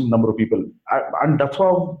maximum number of people. And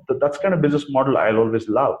that's kind of business model I'll always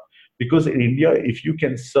love, because in India, if you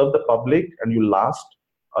can serve the public and you last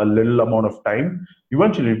a little amount of time,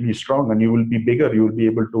 eventually you'll be strong and you will be bigger. You will be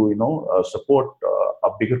able to support a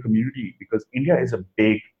bigger community, because India is a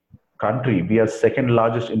big country. We are second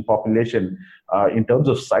largest in population. In terms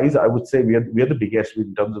of size, I would say we are the biggest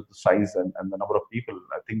in terms of the size and the number of people.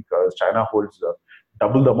 I think China holds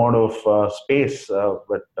double the amount of space,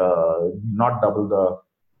 but not double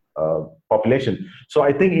population. So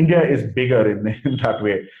I think India is bigger in that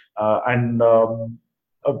way.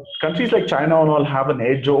 Countries like China and all have an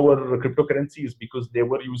edge over cryptocurrencies because they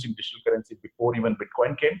were using digital currency before even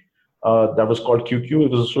Bitcoin came. That was called QQ.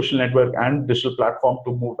 It was a social network and digital platform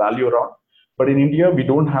to move value around. But in India, we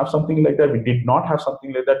don't have something like that. We did not have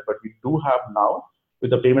something like that, but we do have now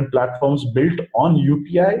with the payment platforms built on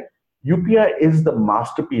UPI. UPI is the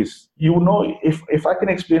masterpiece. If I can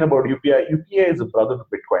explain about UPI, UPI is a brother to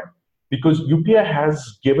Bitcoin because UPI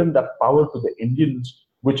has given that power to the Indians,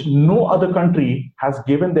 which no other country has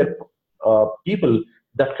given their people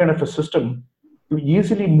that kind of a system to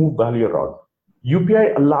easily move value around.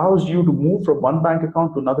 UPI allows you to move from one bank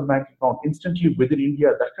account to another bank account instantly within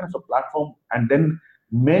India, that kind of a platform. And then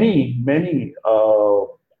many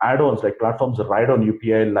add-ons like platforms ride on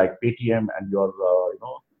UPI like Paytm and your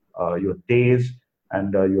Tez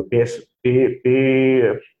and your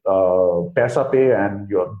PaisaPay and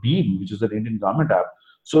your Beam, which is an Indian government app.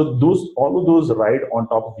 So all of those ride on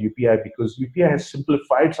top of UPI because UPI has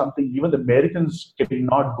simplified something. Even the Americans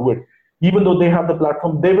cannot do it. Even though they have the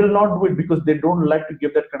platform, they will not do it because they don't like to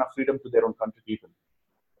give that kind of freedom to their own country people.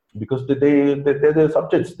 Because they're their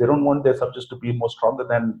subjects. They don't want their subjects to be more stronger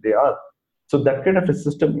than they are. So that kind of a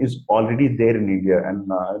system is already there in India, and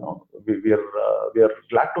we are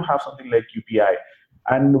glad to have something like UPI.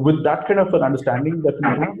 And with that kind of an understanding that we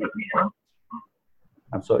have,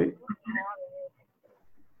 I'm sorry.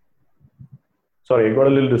 Sorry, I got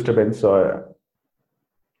a little disturbance.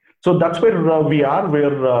 So that's where we are.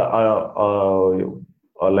 We're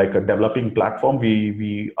like a developing platform.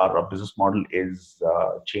 Our business model is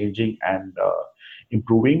changing and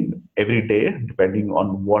improving every day, depending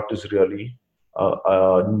on what is really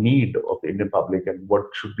a need of the Indian public and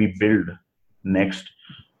what should be built next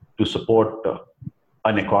to support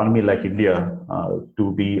an economy like India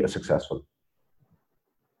to be successful.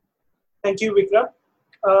 Thank you, Vikram.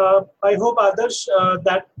 I hope, Adarsh,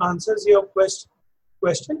 that answers your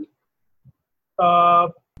question.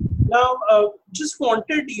 Now, just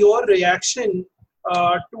wanted your reaction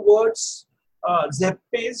towards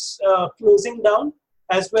ZebPay's closing down,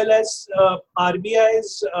 as well as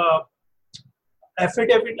RBI's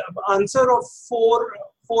affidavit answer of four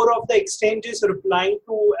of the exchanges replying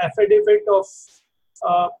to affidavit of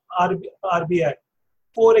RBI.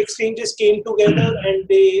 4 exchanges came together and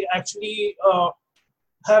they actually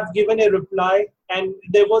have given a reply, and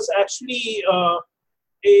there was actually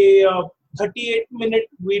a 38-minute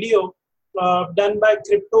video done by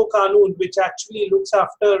Crypto Qanun, which actually looks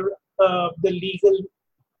after the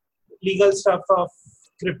legal stuff of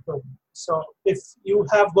crypto. So if you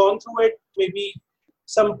have gone through it, maybe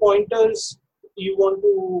some pointers you want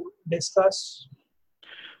to discuss.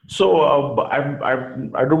 So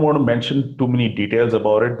I don't want to mention too many details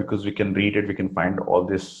about it because we can read it, we can find all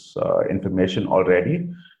this information already.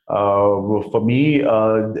 For me,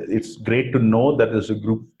 it's great to know that there's a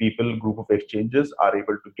group of exchanges are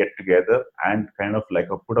able to get together and kind of like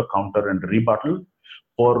put a counter and rebuttal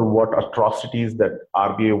for what atrocities that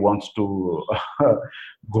RBI wants to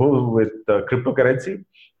go with cryptocurrency.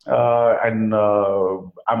 And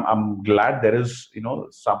I'm glad there is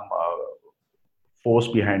some force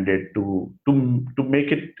behind it to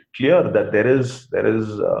make it clear that there is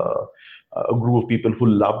a group of people who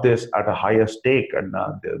love this at a higher stake, and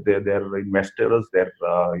they're investors, they're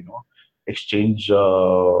exchange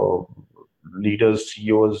leaders,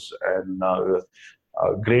 CEOs, and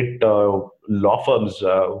great law firms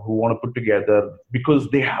who want to put together because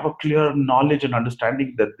they have a clear knowledge and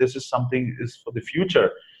understanding that this is something is for the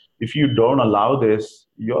future. If you don't allow this,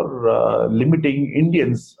 you're limiting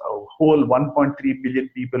Indians, a whole 1.3 billion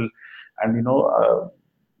people, and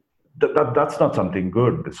that's not something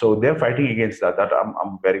good. So they're fighting against that. That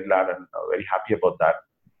I'm very glad and very happy about that.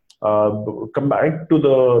 Come back to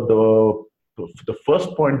the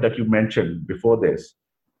first point that you mentioned before this.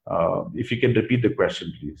 If you can repeat the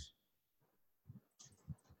question, please.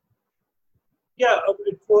 Yeah,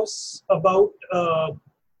 it was about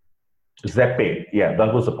ZebPay. Yeah,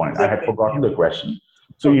 that was the point. ZebPay. I had forgotten the question.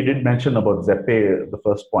 So you did mention about ZebPay, the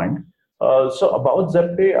first point. So about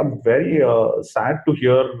ZebPay, I'm very sad to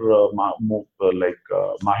hear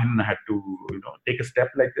Mahin had to take a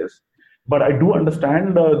step like this. But I do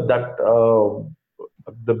understand that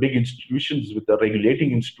the big institutions with the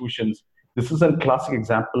regulating institutions, this is a classic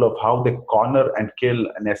example of how they corner and kill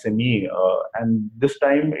an SME. And this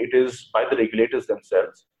time it is by the regulators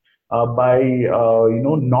themselves. By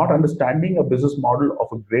not understanding a business model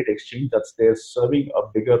of a great exchange that's there serving a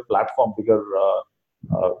bigger platform, bigger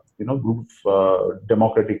group of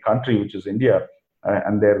democratic country, which is India,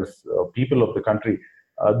 and there's people of the country.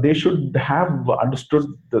 they should have understood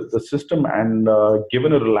the system and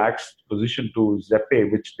given a relaxed position to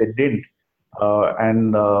Zeppe, which they didn't.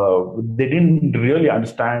 And they didn't really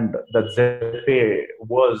understand that Zeppe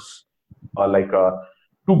was like a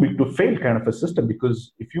too big to fail kind of a system,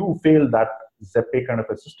 because if you fail that Zeppe kind of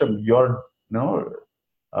a system,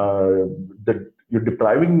 uh, you're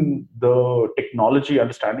depriving the technology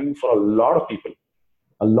understanding for a lot of people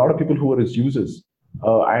who are its users.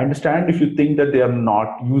 I understand if you think that they are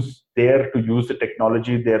not there to use the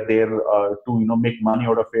technology, they're there to make money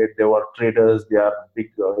out of it. They are traders, they are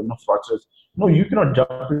big fraudsters. No, you cannot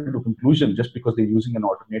jump into conclusion just because they're using an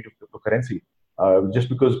alternative cryptocurrency. Just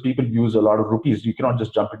because people use a lot of rupees, you cannot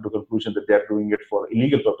just jump into conclusion that they're doing it for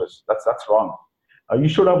illegal purpose. That's wrong. You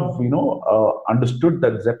should have understood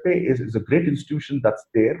that Zeppe is a great institution that's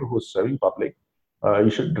there who's serving public. You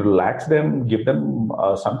should relax them, give them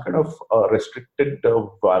some kind of restricted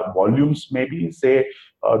volumes, maybe say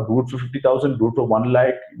do it for 50,000, do it for 1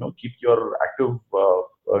 lakh, keep your active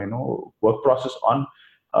work process on.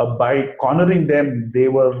 By cornering them, they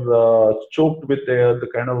were choked with the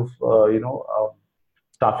kind of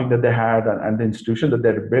staffing that they had and the institution that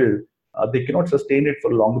they had built. They cannot sustain it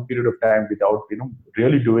for a longer period of time without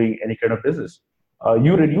really doing any kind of business.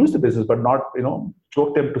 You reduce the business, but not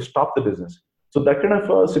choke them to stop the business. So that kind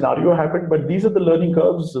of scenario happened, but these are the learning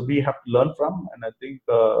curves we have to learn from, and I think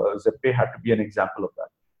Zeppe had to be an example of that.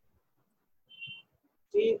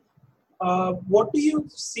 Okay. What do you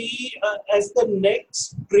see as the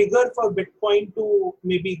next trigger for Bitcoin to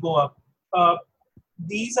maybe go up?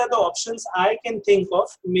 These are the options I can think of.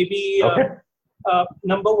 Maybe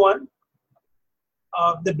number one,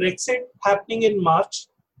 the Brexit happening in March.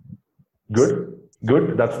 Good.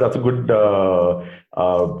 That's a good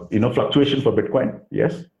fluctuation for Bitcoin.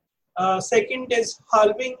 Yes. Second is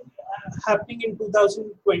halving happening in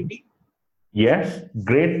 2020. Yes,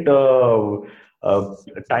 great time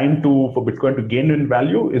for Bitcoin to gain in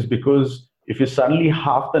value is because if you suddenly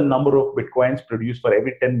half the number of Bitcoins produced for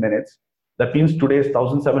every 10 minutes, that means today's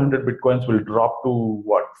 1,700 Bitcoins will drop to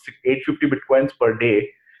 850 Bitcoins per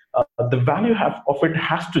day. The value of it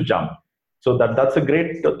has to jump. So that's a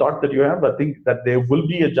great thought that you have. I think that there will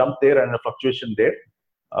be a jump there and a fluctuation there.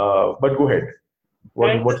 But go ahead.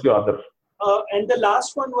 What's your other? And the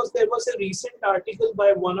last one was, there was a recent article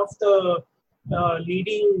by one of the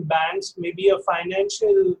leading banks, maybe a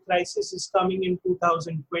financial crisis is coming in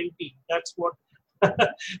 2020. That's what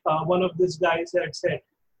one of these guys had said.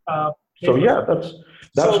 So yeah, that's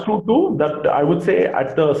true too. That I would say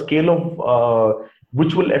at the scale of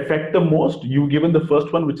which will affect the most, you've given the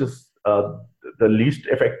first one, which is the least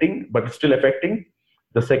affecting, but it's still affecting.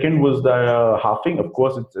 The second was the halving. Of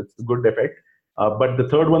course, it's a good effect. But the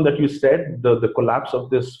third one that you said, the collapse of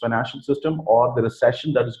this financial system or the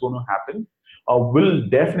recession that is going to happen, will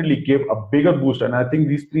definitely give a bigger boost. And I think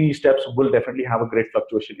these three steps will definitely have a great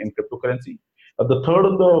fluctuation in cryptocurrency. The third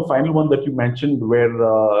and the final one that you mentioned, where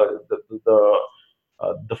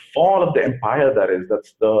the fall of the empire,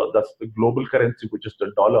 that's the global currency, which is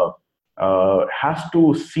the dollar, has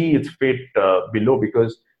to see its fate below,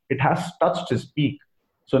 because it has touched its peak.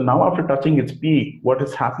 So now, after touching its peak, what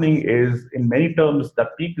is happening is, in many terms,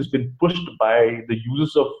 that peak has been pushed by the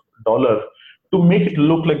users of dollar to make it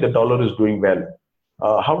look like the dollar is doing well.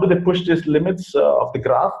 How do they push these limits of the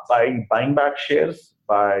graph? By buying back shares,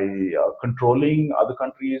 by controlling other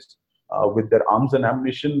countries with their arms and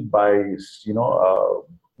ammunition, by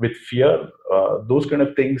with fear. Those kind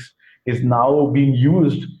of things is now being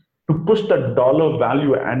used to push the dollar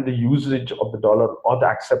value and the usage of the dollar, or the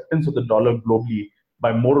acceptance of the dollar globally,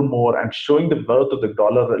 by more and more, and showing the worth of the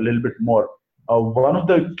dollar a little bit more. One of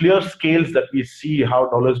the clear scales that we see how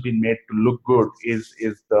dollar has been made to look good is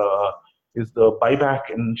the buyback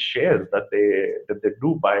in shares that they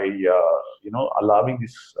do by allowing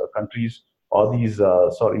these countries or these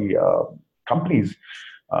companies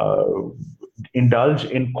indulge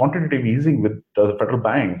in quantitative easing with the federal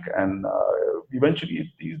bank, and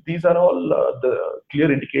eventually these are all the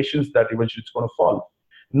clear indications that eventually it's going to fall.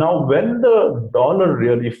 Now, when the dollar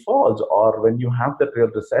really falls, or when you have that real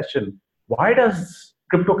recession, why does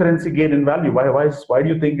cryptocurrency gain in value? Why do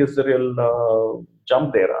you think is the real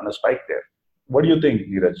jump there and a spike there? What do you think,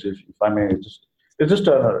 Neeraj? If I may, it's just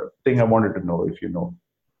a thing I wanted to know, if you know.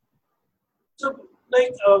 So,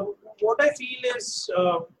 what I feel is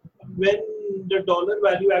when the dollar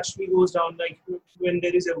value actually goes down, like when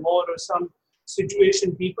there is a war or some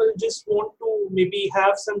situation, people just want to maybe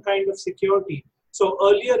have some kind of security. So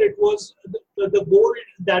earlier it was the gold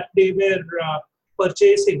that they were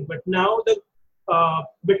purchasing, but now the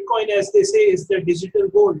Bitcoin, as they say, is the digital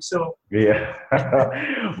gold. So yeah,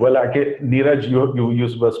 well, okay, Neeraj,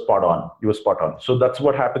 you were spot on. You were spot on. So that's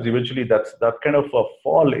what happens eventually. That's that kind of a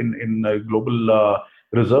fall in global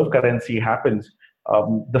reserve currency happens.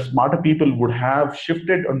 The smarter people would have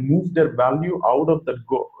shifted and moved their value out of the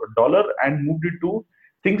dollar and moved it to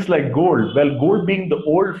things like gold. Well, gold being the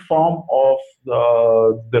old form of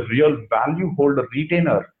the real value holder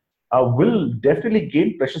retainer will definitely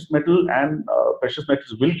gain precious metal, and precious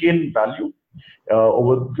metals will gain value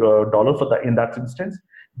over dollar for in that instance.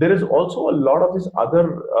 There is also a lot of these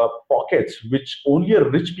other pockets which only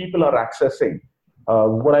rich people are accessing.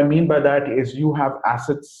 What I mean by that is you have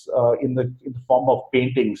assets in the form of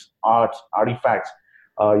paintings, arts, artifacts,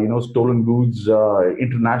 stolen goods,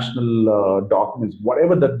 international documents,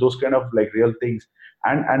 whatever those kind of like real things,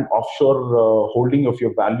 and offshore holding of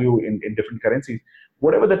your value in different currencies.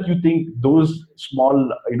 Whatever that you think, those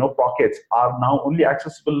small pockets are now only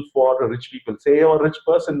accessible for rich people. Say a rich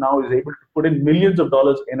person now is able to put in millions of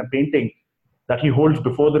dollars in a painting that he holds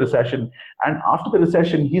before the recession, and after the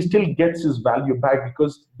recession he still gets his value back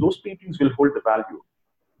because those paintings will hold the value,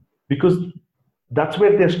 because that's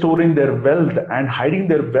where they're storing their wealth and hiding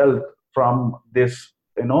their wealth from this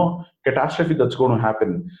catastrophe that's going to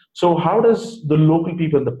happen. So how does the local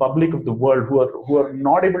people, the public of the world who are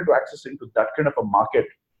not able to access into that kind of a market,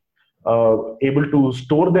 able to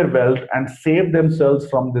store their wealth and save themselves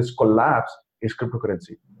from this collapse, is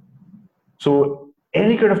cryptocurrency. So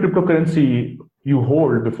any kind of cryptocurrency you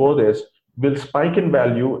hold before this will spike in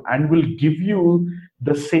value and will give you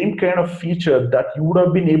the same kind of feature that you would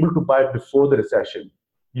have been able to buy before the recession.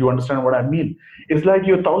 You understand what I mean? It's like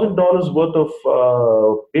your $1,000 worth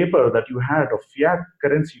of paper that you had of fiat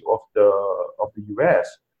currency of the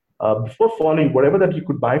US before falling, whatever that you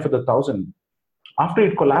could buy for the 1,000. After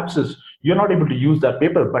it collapses, you're not able to use that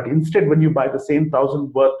paper. But instead, when you buy the same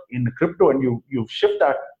 1,000 worth in crypto and you shift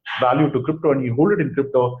that value to crypto and you hold it in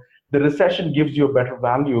crypto, the recession gives you a better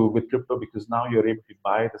value with crypto because now you're able to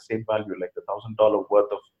buy the same value, like the $1,000 worth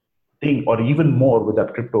of thing, or even more with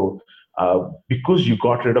that crypto, because you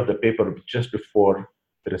got rid of the paper just before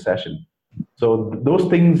the recession. So those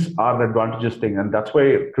things are an advantageous thing, and that's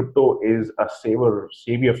why crypto is a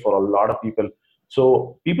savior for a lot of people.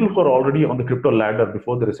 So people who are already on the crypto ladder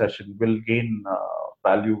before the recession will gain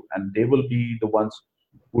value, and they will be the ones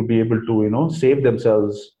who will be able to save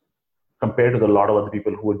themselves compared to a lot of other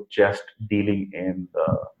people who are just dealing in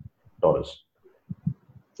dollars.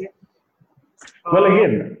 Well,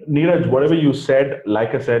 again, Neeraj, whatever you said,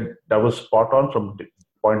 like I said, that was spot on from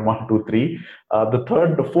point 1, 2, 3.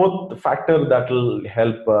 The fourth factor that will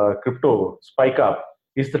help crypto spike up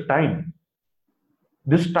is the time.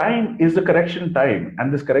 This time is the correction time,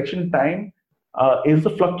 and this correction time is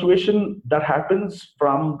the fluctuation that happens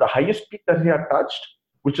from the highest peak that he had touched,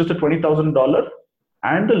 which is the $20,000,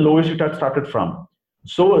 and the lowest it had started from.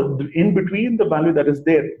 So in between the value that is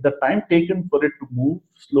there, the time taken for it to move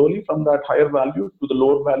slowly from that higher value to the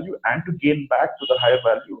lower value and to gain back to the higher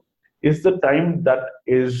value is the time that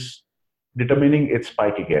is determining its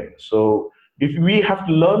spike again. So if we have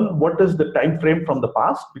to learn what is the time frame from the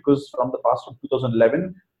past, because from the past from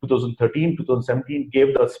 2011, 2013, 2017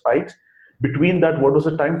 gave the spikes. Between that, what was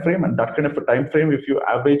the time frame? And that kind of a time frame, if you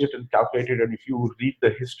average it and calculate it, and if you read the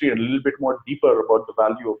history a little bit more deeper about the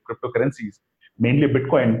value of cryptocurrencies, mainly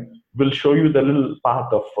Bitcoin, will show you the little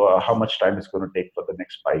path of how much time it's going to take for the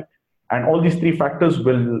next spike. And all these three factors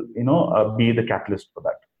will, be the catalyst for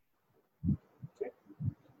that.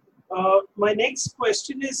 Okay. My next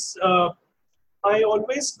question is, I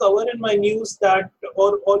always cover in my news that,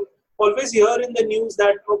 or always hear in the news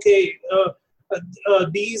that, okay,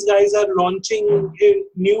 these guys are launching a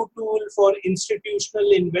new tool for institutional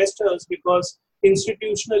investors because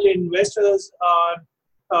institutional investors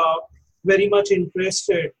are very much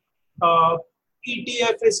interested.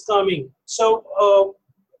 ETF is coming. So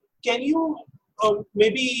can you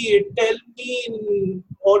maybe tell me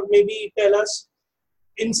or maybe tell us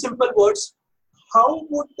in simple words, how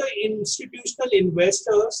would the institutional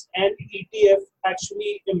investors and ETF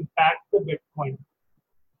actually impact the Bitcoin?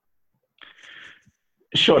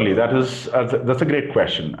 Surely, that's a great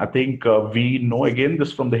question. I think we know again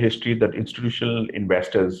this from the history that institutional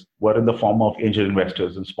investors were in the form of angel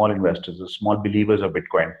investors and small investors, the small believers of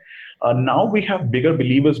Bitcoin. Now we have bigger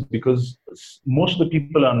believers because most of the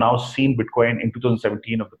people are now seeing Bitcoin in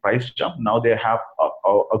 2017 of the price jump. Now they have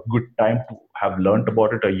a good time to have learned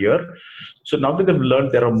about it a year. So now that they've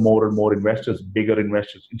learned, there are more and more investors, bigger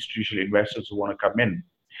investors, institutional investors who want to come in.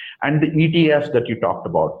 And the ETFs that you talked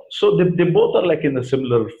about. So they both are like in a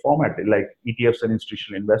similar format, like ETFs and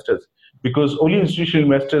institutional investors, because only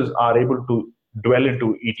institutional investors are able to dwell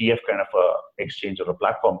into ETF kind of a exchange or a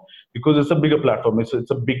platform, because it's a bigger platform.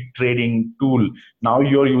 It's a big trading tool. Now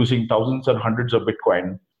you're using thousands and hundreds of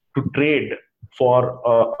Bitcoin to trade for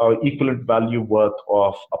a equivalent value worth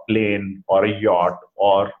of a plane or a yacht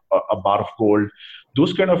or a bar of gold.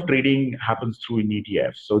 Those kind of trading happens through an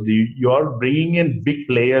ETF. So you're bringing in big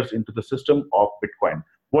players into the system of Bitcoin.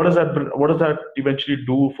 What does that eventually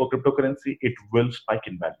do for cryptocurrency? It will spike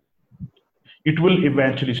in value. It will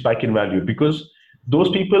eventually spike in value because those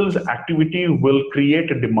people's activity will create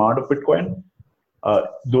a demand of Bitcoin.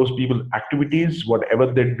 Those people's activities, whatever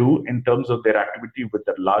they do in terms of their activity with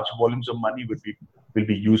the large volumes of money, will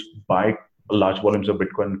be used by large volumes of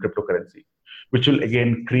Bitcoin and cryptocurrency, which will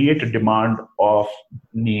again create a demand of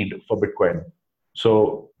need for Bitcoin.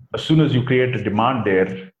 So as soon as you create a demand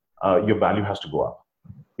there, your value has to go up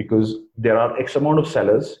because there are X amount of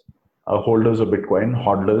sellers, holders of Bitcoin,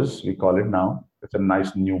 hodlers, we call it now. It's a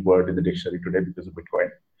nice new word in the dictionary today because of Bitcoin.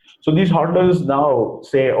 So these hodlers now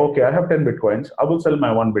say, okay, I have 10 Bitcoins. I will sell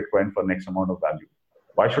my one Bitcoin for next amount of value.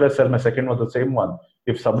 Why should I sell my second one the same one?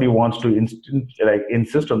 If somebody wants to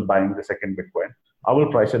insist on buying the second Bitcoin, I will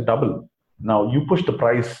price it double. Now you push the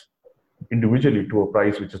price individually to a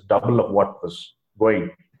price which is double of what was going.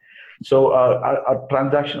 So a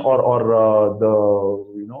transaction or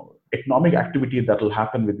the economic activity that will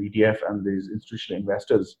happen with ETF and these institutional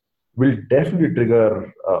investors will definitely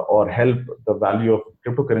trigger or help the value of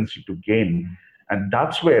cryptocurrency to gain. And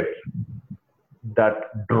that's where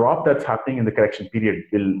that drop that's happening in the correction period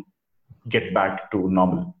will get back to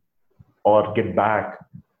normal or get back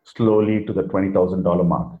slowly to the $20,000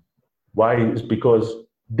 mark. Why? Is because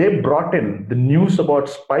they brought in the news about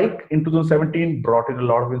spike in 2017, brought in a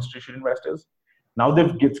lot of institutional investors. Now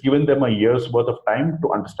it's given them a year's worth of time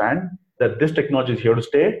to understand that this technology is here to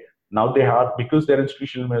stay. Now they are, because they're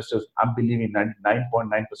institutional investors, I'm believing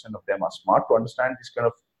 99.9% of them are smart to understand this kind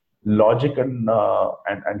of logic and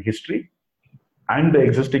history and the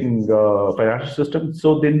existing financial system.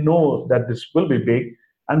 So they know that this will be big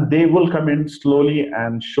and they will come in slowly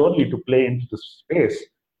and surely to play into the space.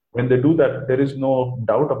 When they do that, there is no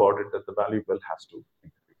doubt about it that the value will has to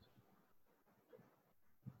increase.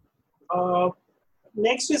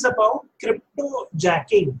 Next is about crypto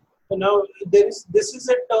jacking. Now, this is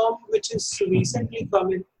a term which is recently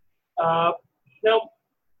come in. Now,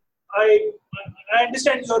 I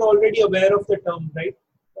understand you're already aware of the term, right,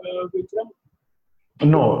 Vikram?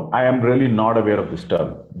 No, I am really not aware of this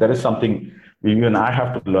term. There is something even I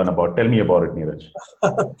have to learn about. Tell me about it, Neeraj.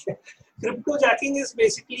 Okay. Crypto jacking is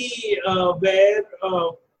basically where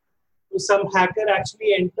some hacker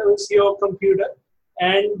actually enters your computer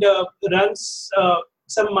and runs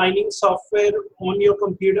some mining software on your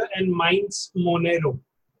computer and mines Monero.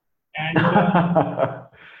 And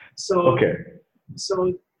so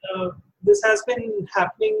this has been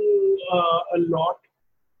happening a lot.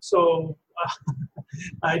 So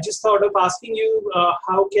I just thought of asking you,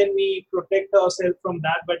 how can we protect ourselves from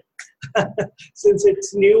that? But since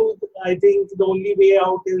it's new, I think the only way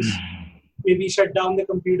out is maybe shut down the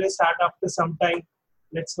computer, start after some time.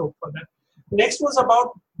 Let's hope for that. Next was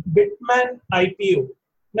about Bitmain IPO.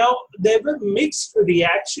 Now, there were mixed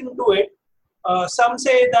reaction to it. Some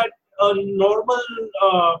say that a normal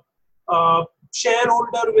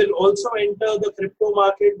shareholder will also enter the crypto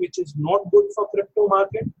market, which is not good for crypto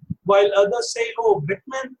market. While others say, oh,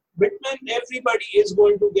 Bitmain, everybody is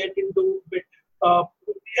going to get into it.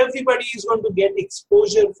 Everybody is going to get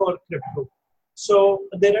exposure for crypto. So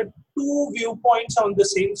there are two viewpoints on the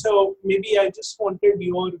same. So maybe I just wanted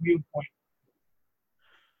your viewpoint.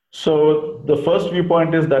 So the first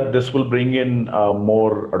viewpoint is that this will bring in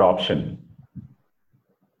more adoption.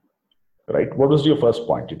 Right? What was your first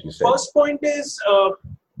point, did you say? First point is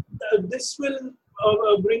this will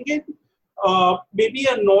bring in maybe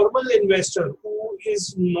a normal investor who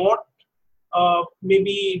is not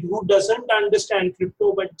who doesn't understand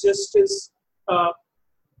crypto, but just is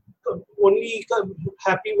only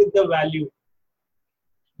happy with the value.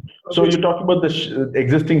 So you're talking about the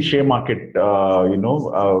existing share market,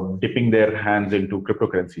 dipping their hands into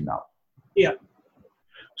cryptocurrency now. Yeah.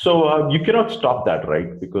 So you cannot stop that,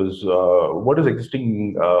 right? Because what is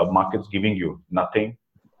existing markets giving you? Nothing,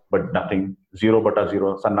 but nothing. Zero but a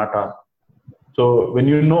zero, sannata. So when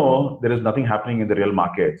you know there is nothing happening in the real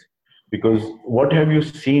markets, because what have you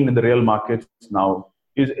seen in the real markets now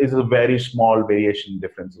is a very small variation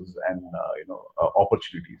differences and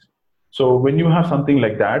opportunities. So when you have something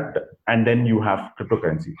like that, and then you have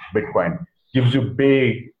cryptocurrency, Bitcoin gives you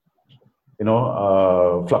big,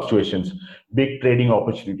 fluctuations, big trading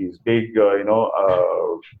opportunities, big,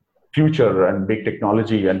 future and big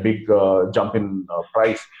technology and big jump in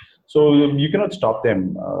price. So you cannot stop them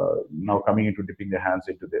now coming into dipping their hands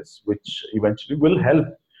into this, which eventually will help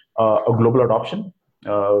a global adoption.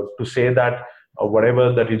 To say that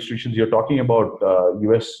whatever that institutions you're talking about,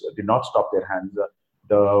 US did not stop their hands.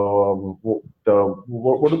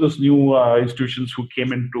 What are those new institutions who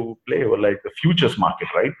came into play were like the futures market,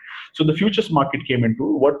 right? So the futures market came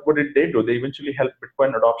into what did they do? They eventually helped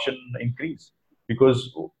Bitcoin adoption increase because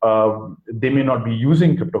they may not be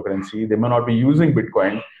using cryptocurrency, they may not be using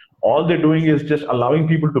Bitcoin. All they're doing is just allowing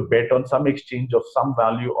people to bet on some exchange of some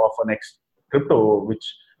value of an crypto, which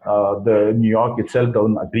the New York itself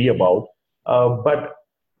doesn't agree about. But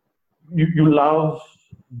you love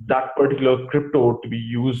that particular crypto to be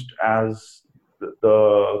used as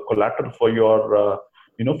the collateral for your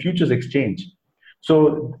futures exchange.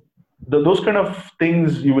 So those kind of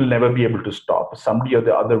things you will never be able to stop. Somebody or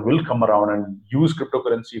the other will come around and use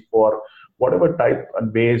cryptocurrency for whatever type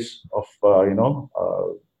and base of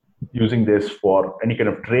using this for any kind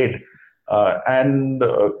of trade, and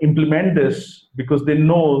implement this because they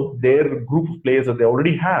know their group of players that they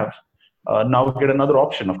already have now get another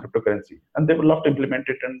option of cryptocurrency, and they would love to implement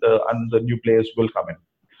it, and the new players will come in.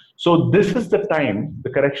 So this is the time,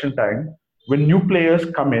 the correction time, when new players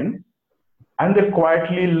come in and they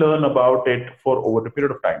quietly learn about it for over a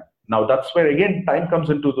period of time. Now that's where again time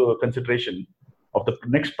comes into the consideration of the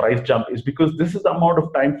next price jump, is because this is the amount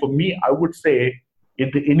of time. For me, I would say in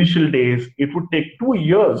the initial days, it would take 2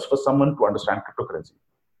 years for someone to understand cryptocurrency.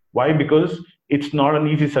 Why? Because it's not an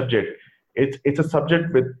easy subject. It's a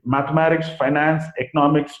subject with mathematics, finance,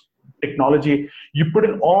 economics, technology. You put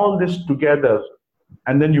in all this together,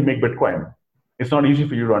 and then you make Bitcoin. It's not easy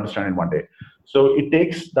for you to understand in one day. So it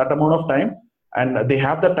takes that amount of time, and they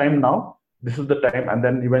have that time now. This is the time, and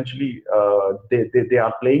then eventually they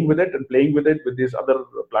are playing with it with these other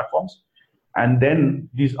platforms. And then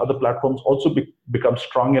these other platforms also become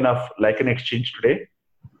strong enough, like an exchange today,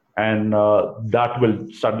 and that will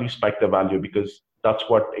suddenly spike the value, because that's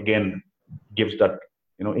what again gives that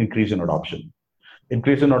increase in adoption.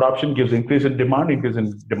 Increase in adoption gives increase in demand. Increase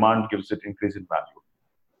in demand gives it increase in value.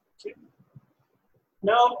 Okay.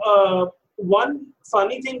 Now, one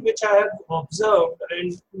funny thing which I have observed,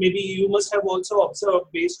 and maybe you must have also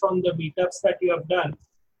observed based on the meetups that you have done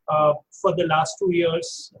for the last 2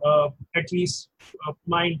 years, at least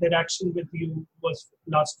my interaction with you was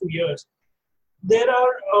last 2 years. There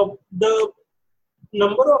are the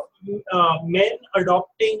number of men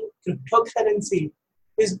adopting cryptocurrency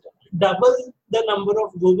is double the number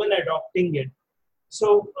of women adopting it.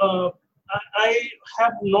 So I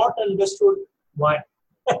have not understood why.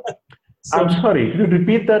 So, I'm sorry, could you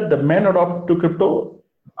repeat that? The men adopt to crypto?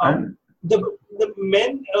 The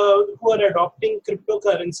men who are adopting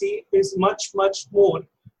cryptocurrency is much more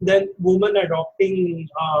than women adopting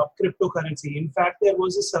cryptocurrency. In fact, there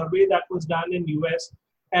was a survey that was done in US,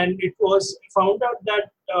 and it was found out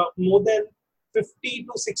that more than 50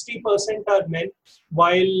 to 60% are men,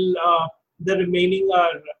 while the remaining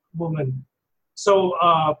are women. So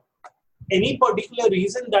any particular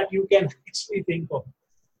reason that you can actually think of?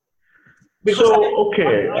 Because I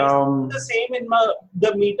the same in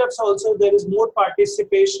the meetups also, there is more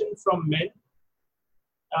participation from men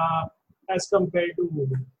as compared to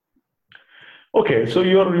women. Okay, so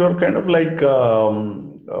you're kind of like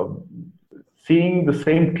seeing the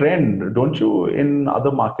same trend, don't you, in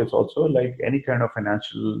other markets also, like any kind of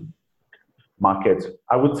financial markets?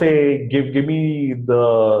 I would say give me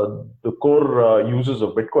the core uses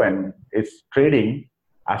of Bitcoin. It's trading,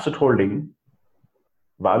 asset holding,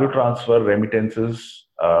 value transfer, remittances,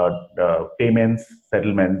 payments,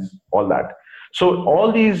 settlements, all that. So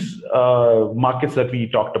all these markets that we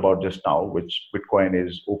talked about just now, which Bitcoin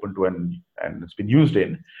is open to and it's been used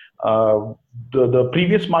in, the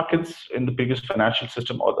previous markets in the previous financial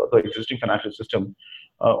system, or the existing financial system,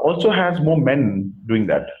 also has more men doing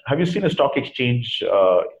that. Have you seen a stock exchange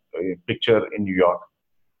picture in New York?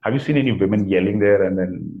 Have you seen any women yelling there and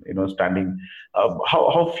then standing?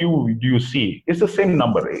 How few do you see? It's the same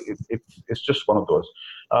number. It's just one of those.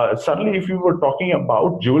 Suddenly, if you were talking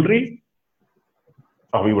about jewelry,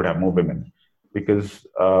 we would have more women, because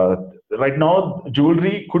right now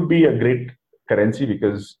jewelry could be a great currency,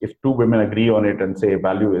 because if two women agree on it and say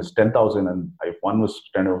value is 10,000, and if one was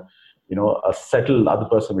kind of settle the other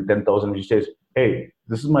person with 10,000, which says, hey,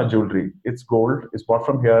 this is my jewelry. It's gold. It's bought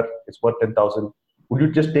from here. It's worth 10,000. Would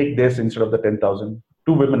you just take this instead of the 10,000?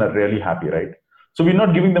 Two women are really happy, right? So we're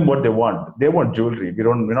not giving them what they want. They want jewelry.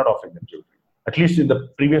 We're not offering them jewelry. At least in the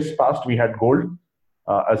previous past, we had gold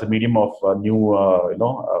as a medium of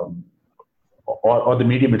or the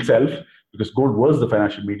medium itself, because gold was the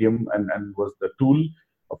financial medium and was the tool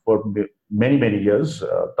for many, many years,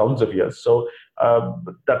 thousands of years. So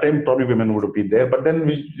that time probably women would have been there, but then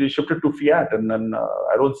we shifted to fiat, and then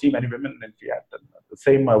I don't see many women in fiat. And the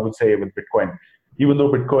same I would say with Bitcoin. Even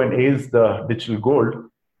though Bitcoin is the digital gold,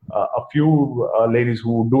 a few ladies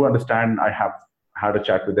who do understand, I have had a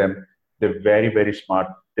chat with them. They're very, very smart.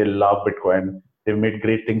 They love Bitcoin. They've made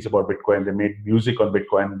great things about Bitcoin. They made music on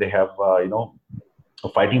Bitcoin. They have,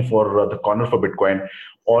 fighting for the corner for Bitcoin,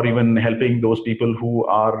 or even helping those people who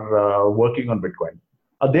are working on Bitcoin.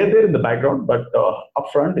 They're there in the background, but up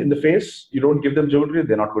front, in the face, you don't give them jewelry,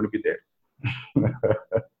 they're not going to be there.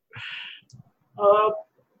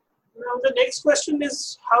 Now, the next question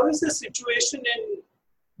is, how is the situation in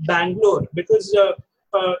Bangalore? Because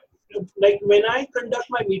like when I conduct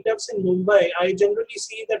my meetups in Mumbai, I generally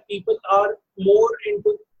see that people are more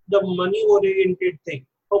into the money-oriented thing.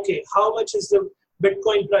 Okay, how much is the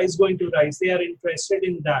Bitcoin price going to rise? They are interested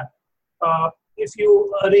in that.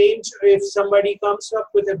 If somebody comes up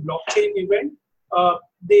with a blockchain event,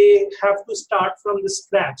 they have to start from the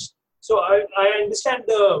scratch. So I understand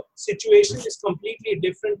the situation is completely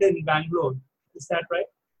different in Bangalore. Is that right?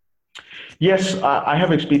 Yes, I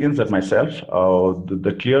have experienced that myself.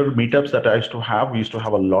 The clear meetups that I used to have, we used to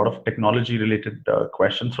have a lot of technology-related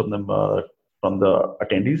questions from them, from the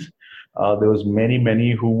attendees. There was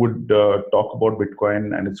many who would talk about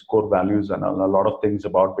Bitcoin and its core values, and a lot of things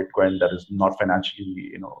about Bitcoin that is not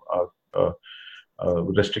financially,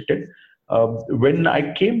 restricted. When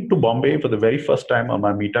I came to Bombay for the very first time on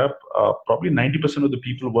my meetup, probably 90% of the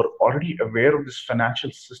people were already aware of this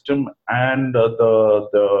financial system and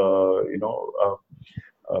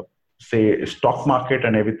say stock market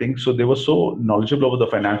and everything. So they were so knowledgeable over the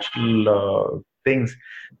financial things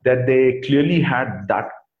that they clearly had that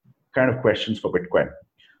kind of questions for Bitcoin.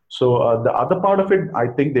 So the other part of it, I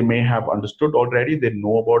think they may have understood already. They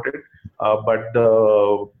know about it, but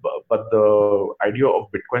the idea of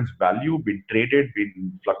Bitcoin's value being traded,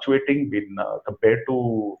 being fluctuating, being compared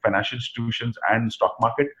to financial institutions and stock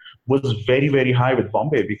market was very high with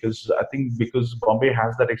Bombay, because Bombay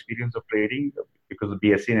has that experience of trading, because the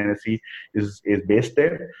BSE and NSE is based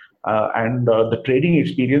there, and the trading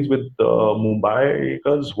experience with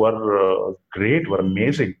Mumbaikars were great, were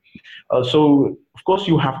amazing. So of course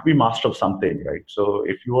you have to be master of something, right? So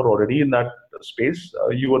if you are already in that space,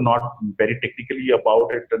 you are not very technically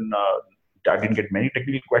about it, and I didn't get many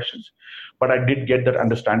technical questions, but I did get that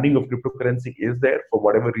understanding of cryptocurrency is there for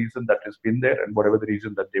whatever reason that has been there, and whatever the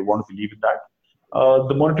reason that they want to believe in that.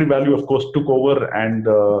 The monetary value, of course, took over, and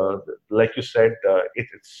like you said,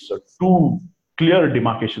 it's two clear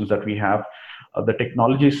demarcations that we have: the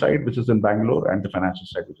technology side, which is in Bangalore, and the financial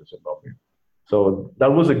side, which is in Bombay. So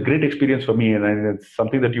that was a great experience for me, and it's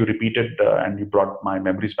something that you repeated and you brought my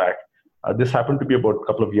memories back. This happened to be about a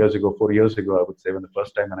couple of years ago, 4 years ago, I would say, when the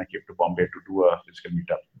first time when I came to Bombay to do a physical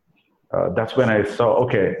meetup. That's when I saw,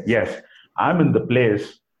 okay, yes, I'm in the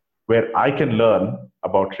place where I can learn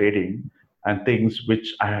about trading and things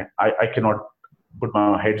which I cannot put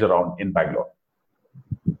my heads around in Bangalore.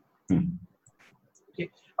 Okay.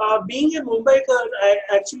 Being a Mumbaiker,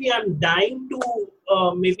 I'm dying to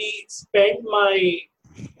maybe spend my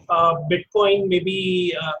Bitcoin,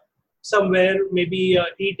 maybe somewhere, maybe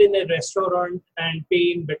eat in a restaurant and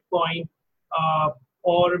pay in Bitcoin,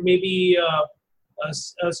 or maybe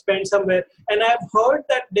spend somewhere. And I've heard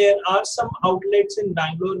that there are some outlets in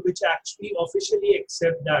Bangalore which actually officially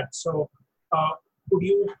accept that. So could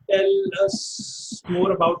you tell us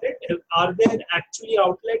more about it? Are there actually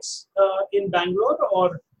outlets in Bangalore,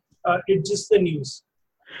 or it's just the news?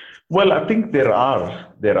 Well, I think there are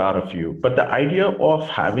a few, but the idea of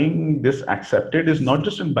having this accepted is not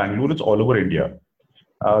just in Bangalore; it's all over India.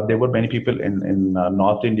 There were many people in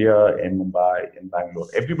North India, in Mumbai, in Bangalore.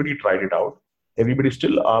 Everybody tried it out. Everybody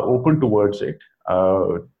still are open towards it.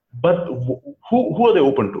 But who are they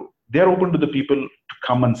open to? They are open to the people to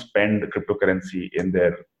come and spend cryptocurrency in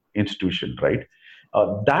their institution, right?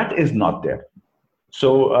 That is not there.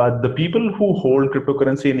 So the people who hold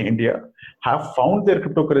cryptocurrency in India have found their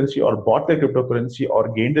cryptocurrency, or bought their cryptocurrency, or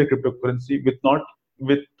gained their cryptocurrency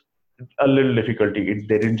with a little difficulty.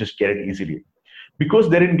 They didn't just get it easily. Because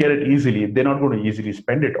they didn't get it easily, they're not going to easily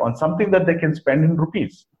spend it on something that they can spend in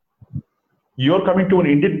rupees. You're coming to an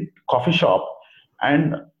Indian coffee shop,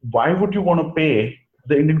 and why would you want to pay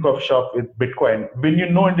the Indian coffee shop with Bitcoin when you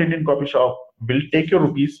know the Indian coffee shop will take your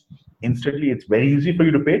rupees instantly? It's very easy for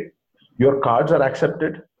you to pay. Your cards are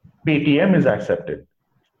accepted. Paytm is accepted.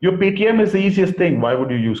 Your Paytm is the easiest thing. Why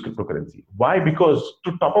would you use cryptocurrency? Why? Because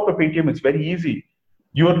to top up a Paytm, it's very easy.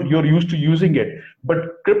 You're used to using it.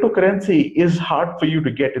 But cryptocurrency is hard for you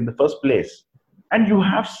to get in the first place. And you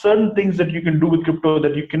have certain things that you can do with crypto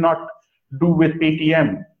that you cannot do with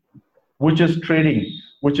Paytm, which is trading,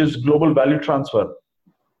 which is global value transfer.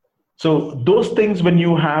 So those things, when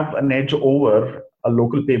you have an edge over a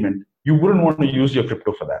local payment, you wouldn't want to use your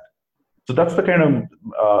crypto for that. So that's the kind of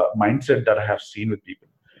mindset that I have seen with people.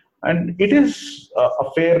 And it is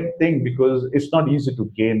a fair thing because it's not easy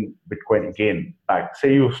to gain Bitcoin again back.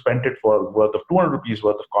 Say you spent it for worth of 200 rupees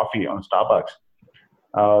worth of coffee on Starbucks.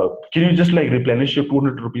 Can you just like replenish your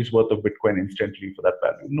 200 rupees worth of Bitcoin instantly for that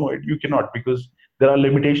value? No, you cannot, because there are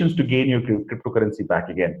limitations to gain your cryptocurrency back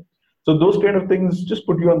again. So those kind of things just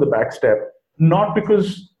put you on the back step, not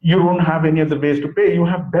because you don't have any other ways to pay. You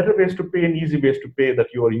have better ways to pay and easy ways to pay that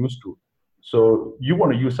you are used to. So you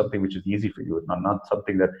want to use something which is easy for you, not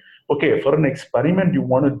something that, okay, for an experiment, you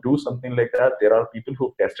want to do something like that. There are people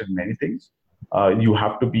who've tested many things. You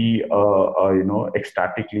have to be,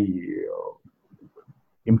 ecstatically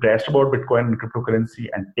impressed about Bitcoin and cryptocurrency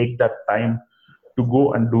and take that time to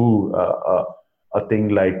go and do a thing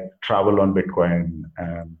like travel on Bitcoin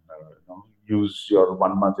and use your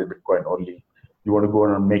 1 month in Bitcoin only. You want to go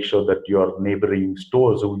and make sure that your neighboring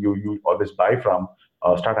stores who you always buy from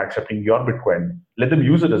start accepting your Bitcoin. Let them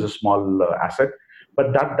use it as a small asset,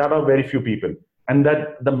 but that are very few people. And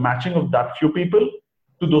that the matching of that few people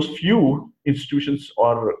to those few institutions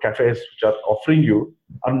or cafes which are offering you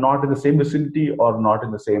are not in the same vicinity or not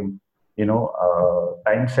in the same,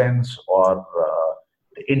 time sense or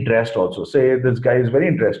interest also. Say this guy is very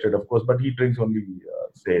interested, of course, but he drinks only,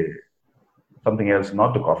 say, something else,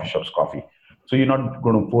 not the coffee shop's coffee. So you're not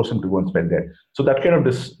going to force him to go and spend there. So that kind of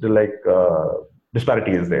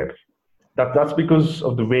disparity is there. That's because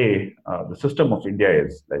of the way the system of India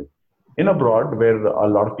is. Like in abroad, where a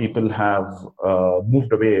lot of people have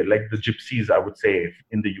moved away, like the gypsies, I would say,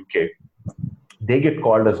 in the UK, they get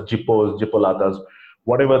called as jippos, jippolatas,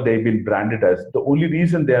 whatever they've been branded as. The only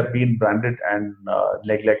reason they are being branded and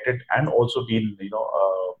neglected and also been,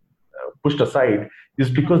 pushed aside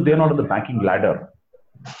is because they're not on the banking ladder.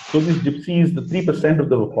 So these gypsies, the 3% of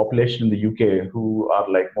the population in the UK who are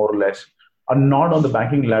like more or less are not on the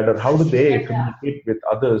banking ladder. How do they communicate with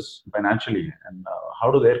others financially? And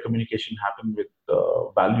how do their communication happen with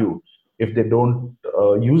value if they don't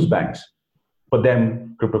use banks? For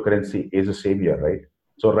them, cryptocurrency is a savior, right?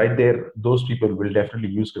 So right there, those people will definitely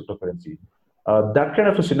use cryptocurrency. That kind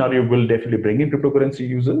of a scenario will definitely bring in cryptocurrency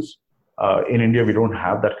users. In India, we don't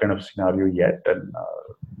have that kind of scenario yet. And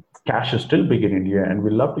cash is still big in India, and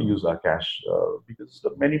we love to use our cash because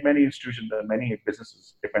many institutions and many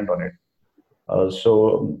businesses depend on it.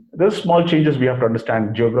 So there's small changes we have to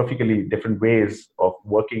understand. Geographically, different ways of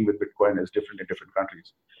working with Bitcoin is different in different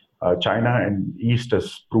countries. China and East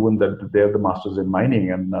has proven that they're the masters in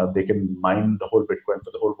mining, and they can mine the whole Bitcoin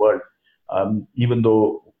for the whole world. Even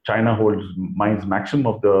though China mines maximum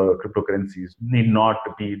of the cryptocurrencies, need not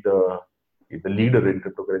be the leader in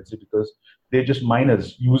cryptocurrency because they're just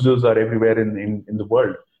miners. Users are everywhere in the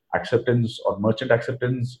world. Acceptance or merchant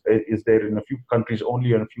acceptance is there in a few countries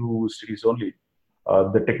only and a few cities only.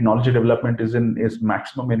 The technology development is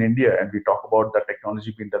maximum in India, and we talk about that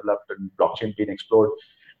technology being developed and blockchain being explored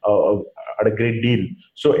at a great deal.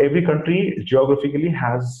 So every country geographically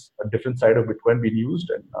has a different side of Bitcoin being used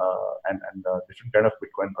and different kind of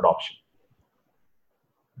Bitcoin adoption.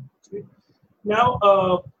 Now,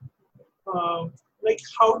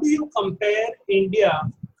 how do you compare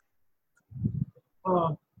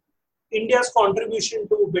India's contribution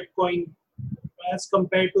to Bitcoin as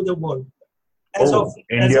compared to the world? As of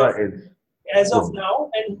now,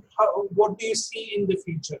 and what do you see in the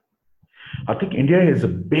future? I think India is a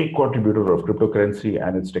big contributor of cryptocurrency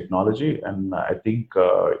and its technology, and I think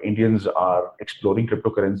Indians are exploring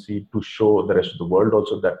cryptocurrency to show the rest of the world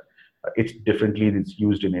also that it's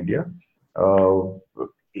used in India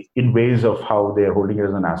in ways of how they're holding it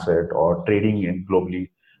as an asset or trading in globally.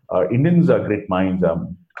 Indians are great minds,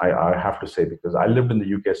 I have to say, because I lived in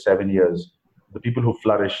the UK 7 years. The people who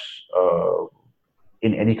flourish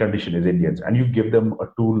in any condition is Indians, and you give them a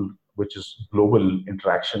tool which is global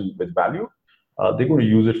interaction with value, they're going to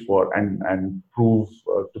use it for and prove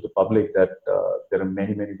to the public that there are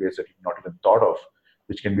many ways that you've not even thought of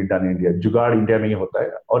which can be done in India. Jugaad India में ही होता है,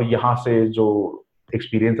 और यहाँ से जो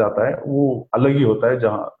experience आता है वो अलग ही होता है,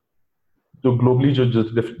 जहाँ जो globally जो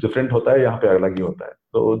different होता है यहाँ पे अलग ही होता है.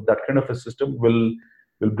 So that kind of a system will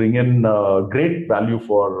bring in great value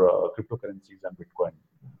for cryptocurrencies and Bitcoin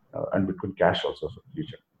and Bitcoin Cash also for the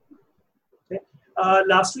future.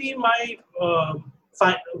 Lastly, in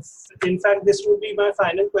fact, this would be my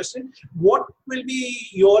final question. What will be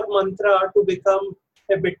your mantra to become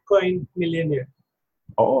a Bitcoin millionaire?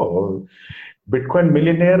 Oh, Bitcoin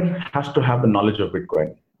millionaire has to have the knowledge of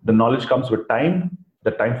Bitcoin. The knowledge comes with time.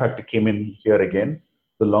 The time factor came in here again.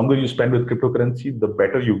 The longer you spend with cryptocurrency, the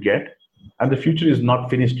better you get. And the future is not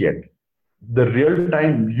finished yet. The real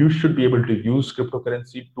time you should be able to use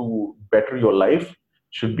cryptocurrency to better your life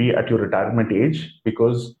should be at your retirement age,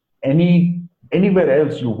 because anywhere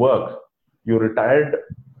else you work, your retired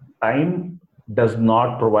time does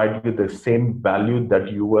not provide you the same value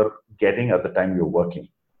that you were getting at the time you're working.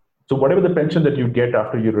 So whatever the pension that you get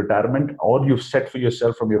after your retirement or you've set for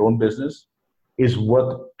yourself from your own business is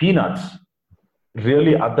worth peanuts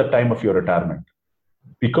really at the time of your retirement,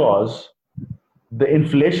 because the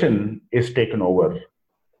inflation is taken over,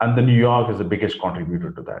 and the New York is the biggest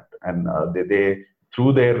contributor to that. And they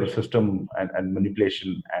through their system and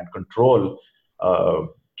manipulation and control,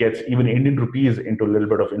 gets even Indian rupees into a little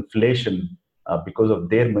bit of inflation because of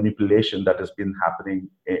their manipulation that has been happening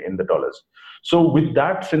in the dollars. So with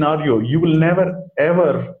that scenario, you will never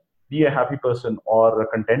ever be a happy person or a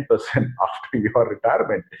content person after your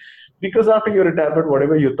retirement, because after your retirement,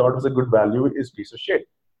 whatever you thought was a good value is piece of shit,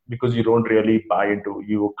 because you don't really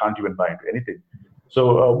you can't even buy into anything.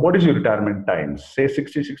 So what is your retirement time? Say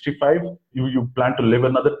 60, 65, you plan to live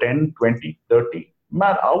another 10, 20, 30.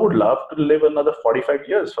 Man, I would love to live another 45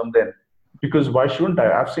 years from then, because why shouldn't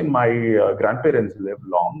I? I've seen my grandparents live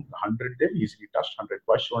long, 100, they've easily touched 100.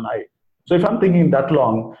 Why shouldn't I? So if I'm thinking that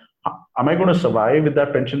long, am I going to survive with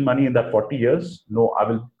that pension money in that 40 years? No,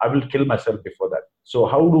 I will kill myself before that. So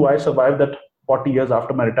how do I survive that 40 years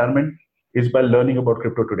after my retirement? Is by learning about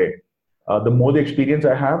crypto today. The more the experience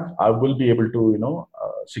I have, I will be able to,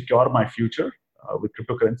 secure my future with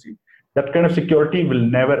cryptocurrency. That kind of security will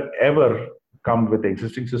never ever come with the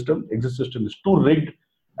existing system. Existing system is too rigged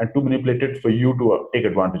and too manipulated for you to take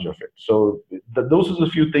advantage of it. So those are the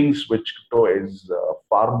few things which crypto is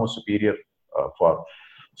far more superior for.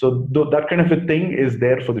 So that kind of a thing is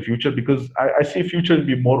there for the future, because I see future will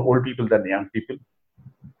be more old people than young people,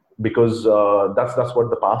 because that's what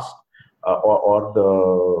the past or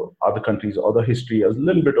the other countries or the history, a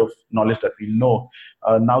little bit of knowledge that we know.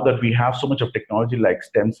 Now that we have so much of technology like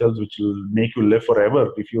stem cells, which will make you live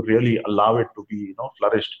forever if you really allow it to be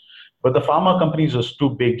flourished. But the pharma companies are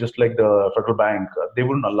too big, just like the Federal Bank. They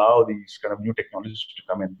wouldn't allow these kind of new technologies to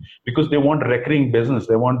come in, because they want recurring business.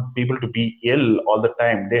 They want people to be ill all the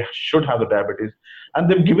time. They should have the diabetes, and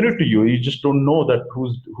they've given it to you. You just don't know that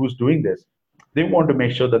who's doing this. They want to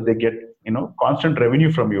make sure that they get constant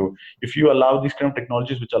revenue from you. If you allow these kind of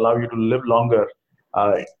technologies which allow you to live longer,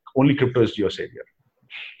 only crypto is your savior.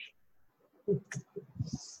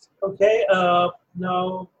 Okay.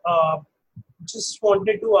 Now, just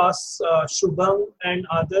wanted to ask Shubham and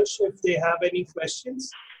Adarsh if they have any questions.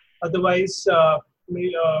 Otherwise,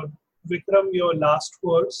 Vikram, your last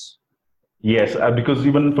words. Yes, because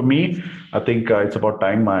even for me, I think it's about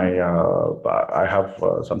time. I have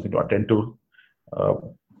something to attend to.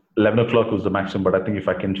 11 o'clock was the maximum, but I think if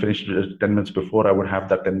I can finish 10 minutes before, I would have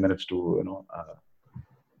that 10 minutes to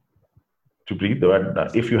to breathe.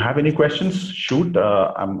 If you have any questions, shoot.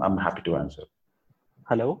 I'm happy to answer.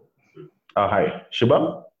 Hello. Hi,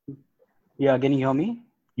 Shubham. Yeah, can you hear me?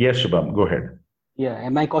 Yes, Shubham. Go ahead. Yeah,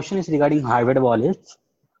 and my question is regarding hardware wallets.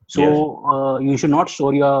 So yes. You should not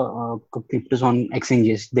store your cryptos on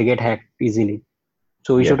exchanges; they get hacked easily.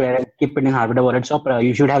 So you should keep it in hardware wallets, or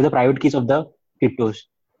you should have the private keys of the cryptos.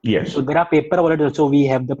 Yes. So there are paper wallets also. We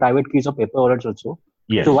have the private keys of paper wallets also.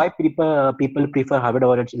 Yes. So why people prefer hardware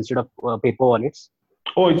wallets instead of paper wallets?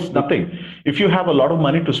 Oh, it's nothing. If you have a lot of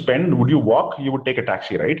money to spend, would you walk? You would take a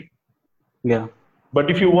taxi, right? Yeah. But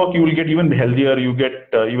if you walk, you will get even healthier. You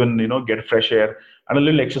get get fresh air and a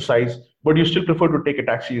little exercise. But you still prefer to take a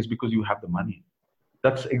taxi is because you have the money.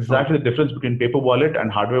 That's exactly the difference between paper wallet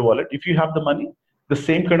and hardware wallet. If you have the money, the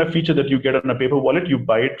same kind of feature that you get on a paper wallet, you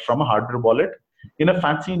buy it from a hardware wallet in a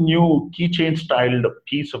fancy new keychain styled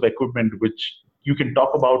piece of equipment, which you can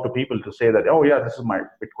talk about to people to say that, oh yeah, this is my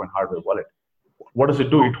Bitcoin hardware wallet. What does it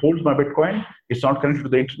do? It holds my Bitcoin. It's not connected to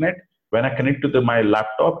the internet. When I connect to my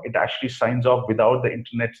laptop, it actually signs off without the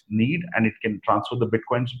internet's need, and it can transfer the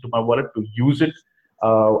Bitcoins into my wallet to use it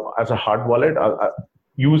as a hard wallet,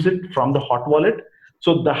 use it from the hot wallet.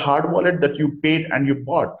 So the hard wallet that you paid and you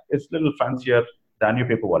bought is a little fancier than your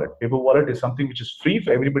paper wallet. Paper wallet is something which is free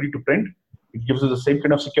for everybody to print. It gives us the same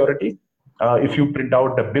kind of security. If you print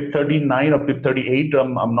out a BIP39 or BIP38,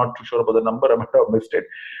 I'm not too sure about the number, I might have missed it.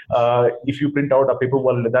 If you print out a paper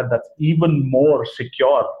wallet like that, that's even more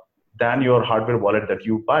secure than your hardware wallet that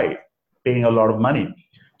you buy, paying a lot of money.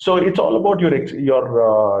 So it's all about your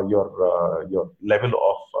level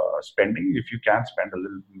of spending. If you can spend a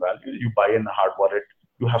little value, you buy in a hard wallet,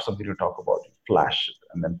 you have something to talk about. Flash it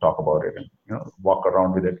and then talk about it and walk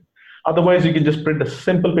around with it. Otherwise, you can just print a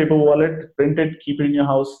simple paper wallet, print it, keep it in your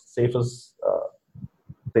house, safe as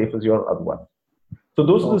your other one. So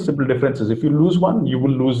those are the simple differences. If you lose one, you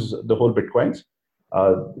will lose the whole Bitcoins.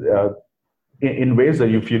 In ways that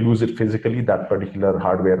if you lose it physically, that particular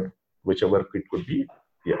hardware, whichever it could be,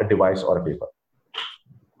 a device or a paper.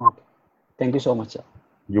 Okay. Thank you so much, sir.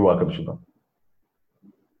 You're welcome, Shubham.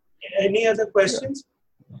 Any other questions?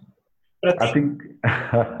 I think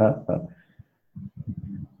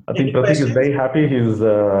Pratik is very happy.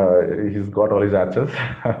 He's got all his answers.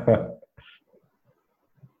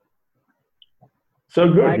 So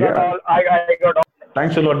good. I got all.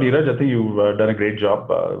 Thanks a lot, Neeraj. I think you've done a great job.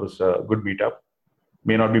 It was a good meetup.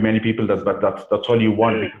 May not be many people, but that's all you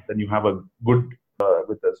want, because then you have a good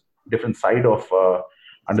with a different side of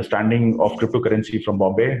understanding of cryptocurrency from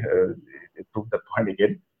Bombay. It proved that point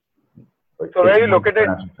again. So where are you located?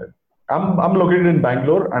 I'm located in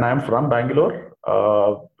Bangalore, and I'm from Bangalore.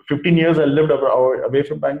 15 years I lived away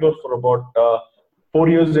from Bangalore for about 4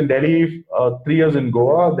 years in Delhi, 3 years in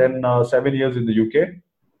Goa, then 7 years in the UK,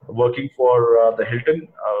 working for the Hilton,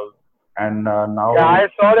 and now. Yeah, I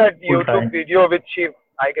saw that YouTube video with Shiv.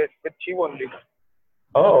 I guess with Shiv only.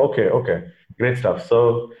 Oh, okay, great stuff.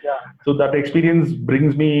 So, so that experience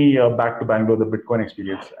brings me back to Bangalore, the Bitcoin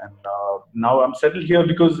experience, and now I'm settled here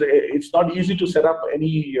because it's not easy to set up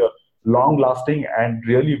any long-lasting and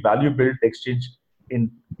really value-built exchange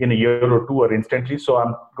in a year or two or instantly. So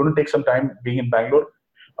I'm going to take some time being in Bangalore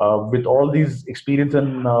with all these experience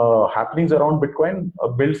and happenings around Bitcoin,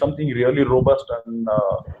 build something really robust and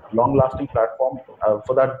long-lasting platform.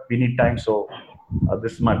 For that, we need time. So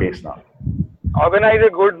this is my base now. Organize a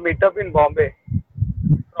good meetup in Bombay.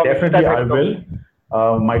 Definitely, I will.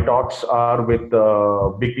 My talks are with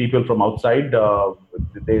big people from outside.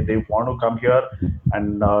 They want to come here,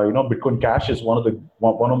 and Bitcoin Cash is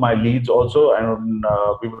one of my leads also, and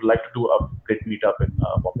we would like to do a great meetup in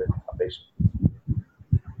Bombay.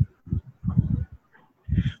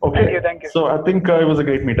 Okay. Thank you. So I think it was a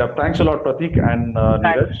great meetup. Thanks a lot, Pratik and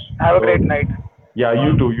Neeraj. Have a great night. Yeah,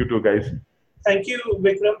 you too, guys. Thank you,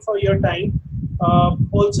 Vikram, for your time.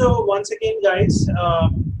 Also, once again, guys,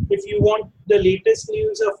 if you want the latest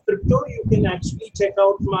news of crypto, you can actually check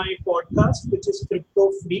out my podcast, which is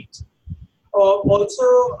Crypto Freaks. Also,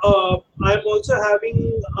 I'm also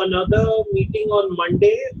having another meeting on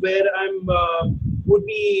Monday where would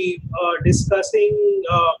be discussing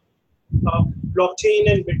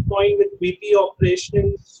blockchain and Bitcoin with VP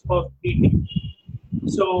operations of PT.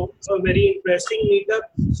 So a very interesting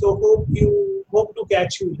meetup. So hope to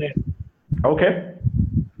catch you there. Okay.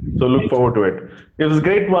 So look forward to it. It was a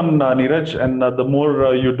great one, Neeraj. And the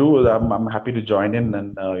more you do, I'm happy to join in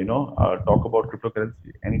and talk about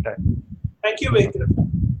cryptocurrency anytime. Thank you,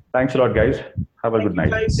 Vikram. Thanks a lot, guys. Have a good night.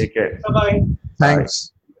 Guys. Take care. Bye-bye. Thanks.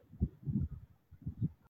 Bye.